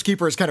actual Crypt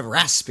Keeper is kind of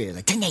raspy,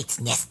 like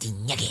tonight's nasty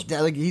nugget.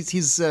 Like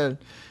he's a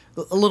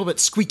little bit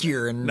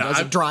squeakier and has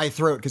a dry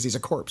throat because he's a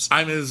corpse.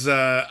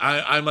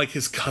 I'm like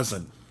his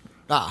cousin.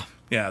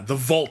 Yeah, the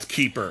Vault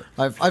Keeper.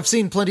 I've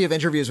seen plenty of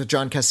interviews with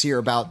John Cassier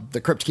about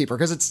the Crypt Keeper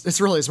because it's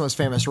really his most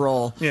famous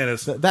role. Yeah, it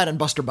is. That and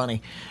Buster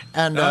Bunny.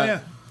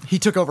 And he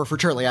took over for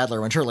Charlie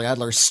Adler when Charlie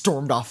Adler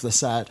stormed off the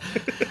set.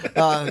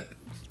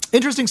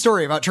 Interesting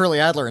story about Charlie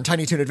Adler and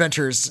Tiny Toon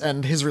Adventures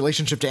and his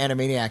relationship to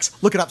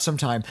Animaniacs. Look it up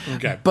sometime.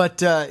 Okay. But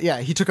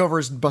he took over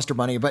as Buster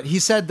Bunny. But he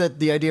said that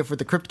the idea for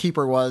the Crypt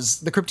Keeper was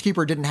the Crypt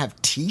Keeper didn't have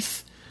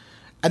teeth.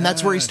 And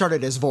that's where he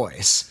started his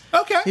voice.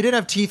 Okay. He didn't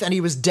have teeth, and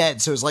he was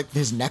dead, so it was like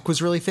his neck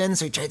was really thin,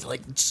 so he tried to like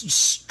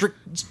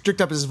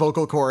strict up his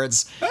vocal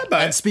cords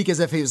and speak as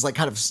if he was like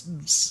kind of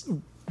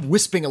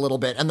wisping a little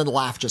bit, and then the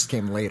laugh just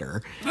came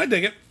later. I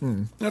dig it.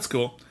 That's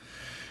cool.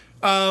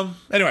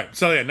 Anyway,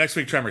 so yeah, next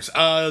week, Tremors.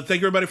 Thank you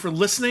everybody for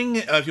listening.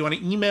 If you want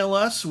to email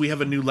us, we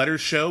have a new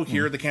letters show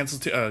here at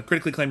the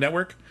Critically Acclaimed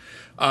Network.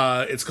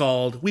 It's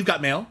called We've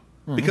Got Mail.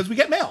 Because we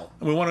get mail,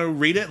 and we want to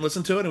read it and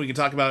listen to it, and we can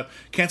talk about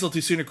Cancel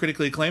Too Soon or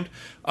Critically Acclaimed.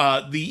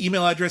 The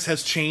email address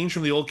has changed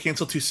from the old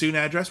Cancel Too Soon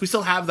address. We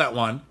still have that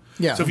one.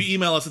 Yeah. So if you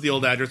email us at the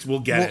old address, we'll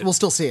get it. We'll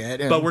still see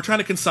it. But we're trying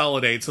to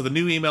consolidate, so the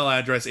new email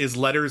address is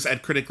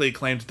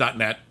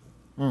letters@criticallyacclaimed.net.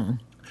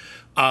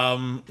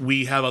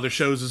 We have other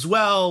shows as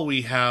well.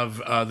 We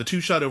have the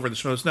Two Shot over at the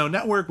Schmo Snow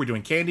Network. We're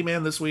doing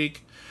Candyman this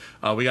week.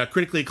 We got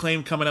Critically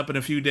Acclaimed coming up in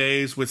a few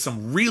days with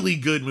some really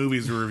good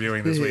movies we're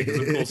reviewing this week.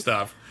 Some cool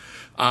stuff.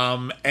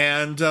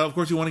 Of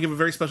course, we want to give a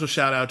very special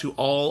shout out to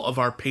all of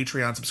our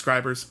Patreon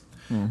subscribers.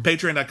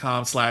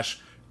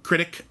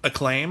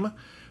 Patreon.com/critic-acclaim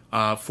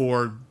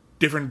for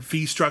different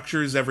fee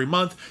structures every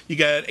month. You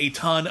get a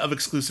ton of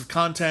exclusive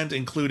content,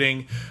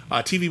 including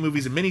TV,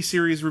 movies, and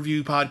miniseries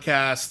review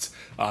podcasts,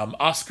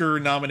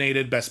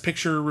 Oscar-nominated Best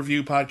Picture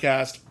review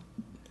podcast,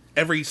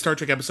 every Star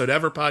Trek episode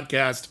ever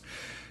podcast,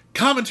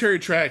 commentary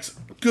tracks,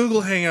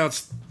 Google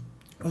Hangouts.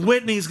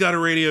 Whitney's got a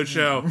radio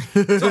show.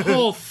 It's a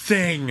whole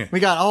thing. We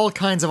got all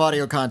kinds of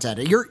audio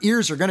content. Your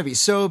ears are going to be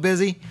so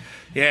busy.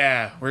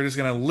 Yeah, we're just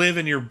going to live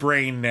in your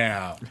brain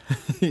now.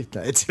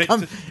 It's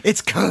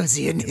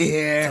cozy in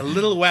here. It's a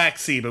little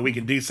waxy, but we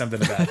can do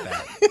something about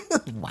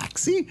that.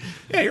 Waxy?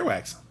 Yeah, you're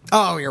wax.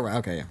 Oh, you're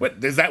okay. Yeah.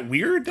 What, is that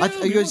weird?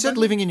 You said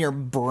living in your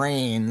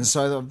brain,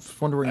 so I was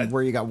wondering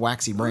where you got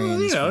waxy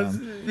brains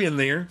from. In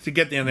there. To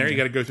get in there, you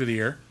got to go through the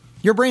ear.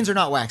 Your brains are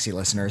not waxy,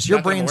 listeners.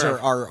 Your brains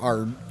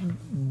are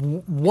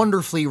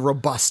wonderfully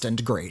robust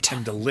and great.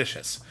 And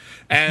delicious.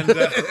 And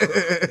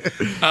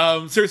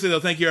seriously, though,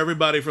 thank you,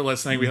 everybody, for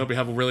listening. We hope you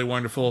have a really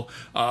wonderful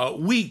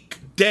week,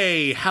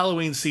 day,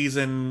 Halloween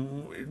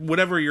season,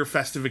 whatever your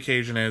festive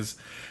occasion is.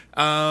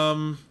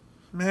 And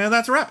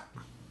that's a wrap.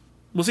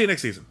 We'll see you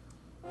next season.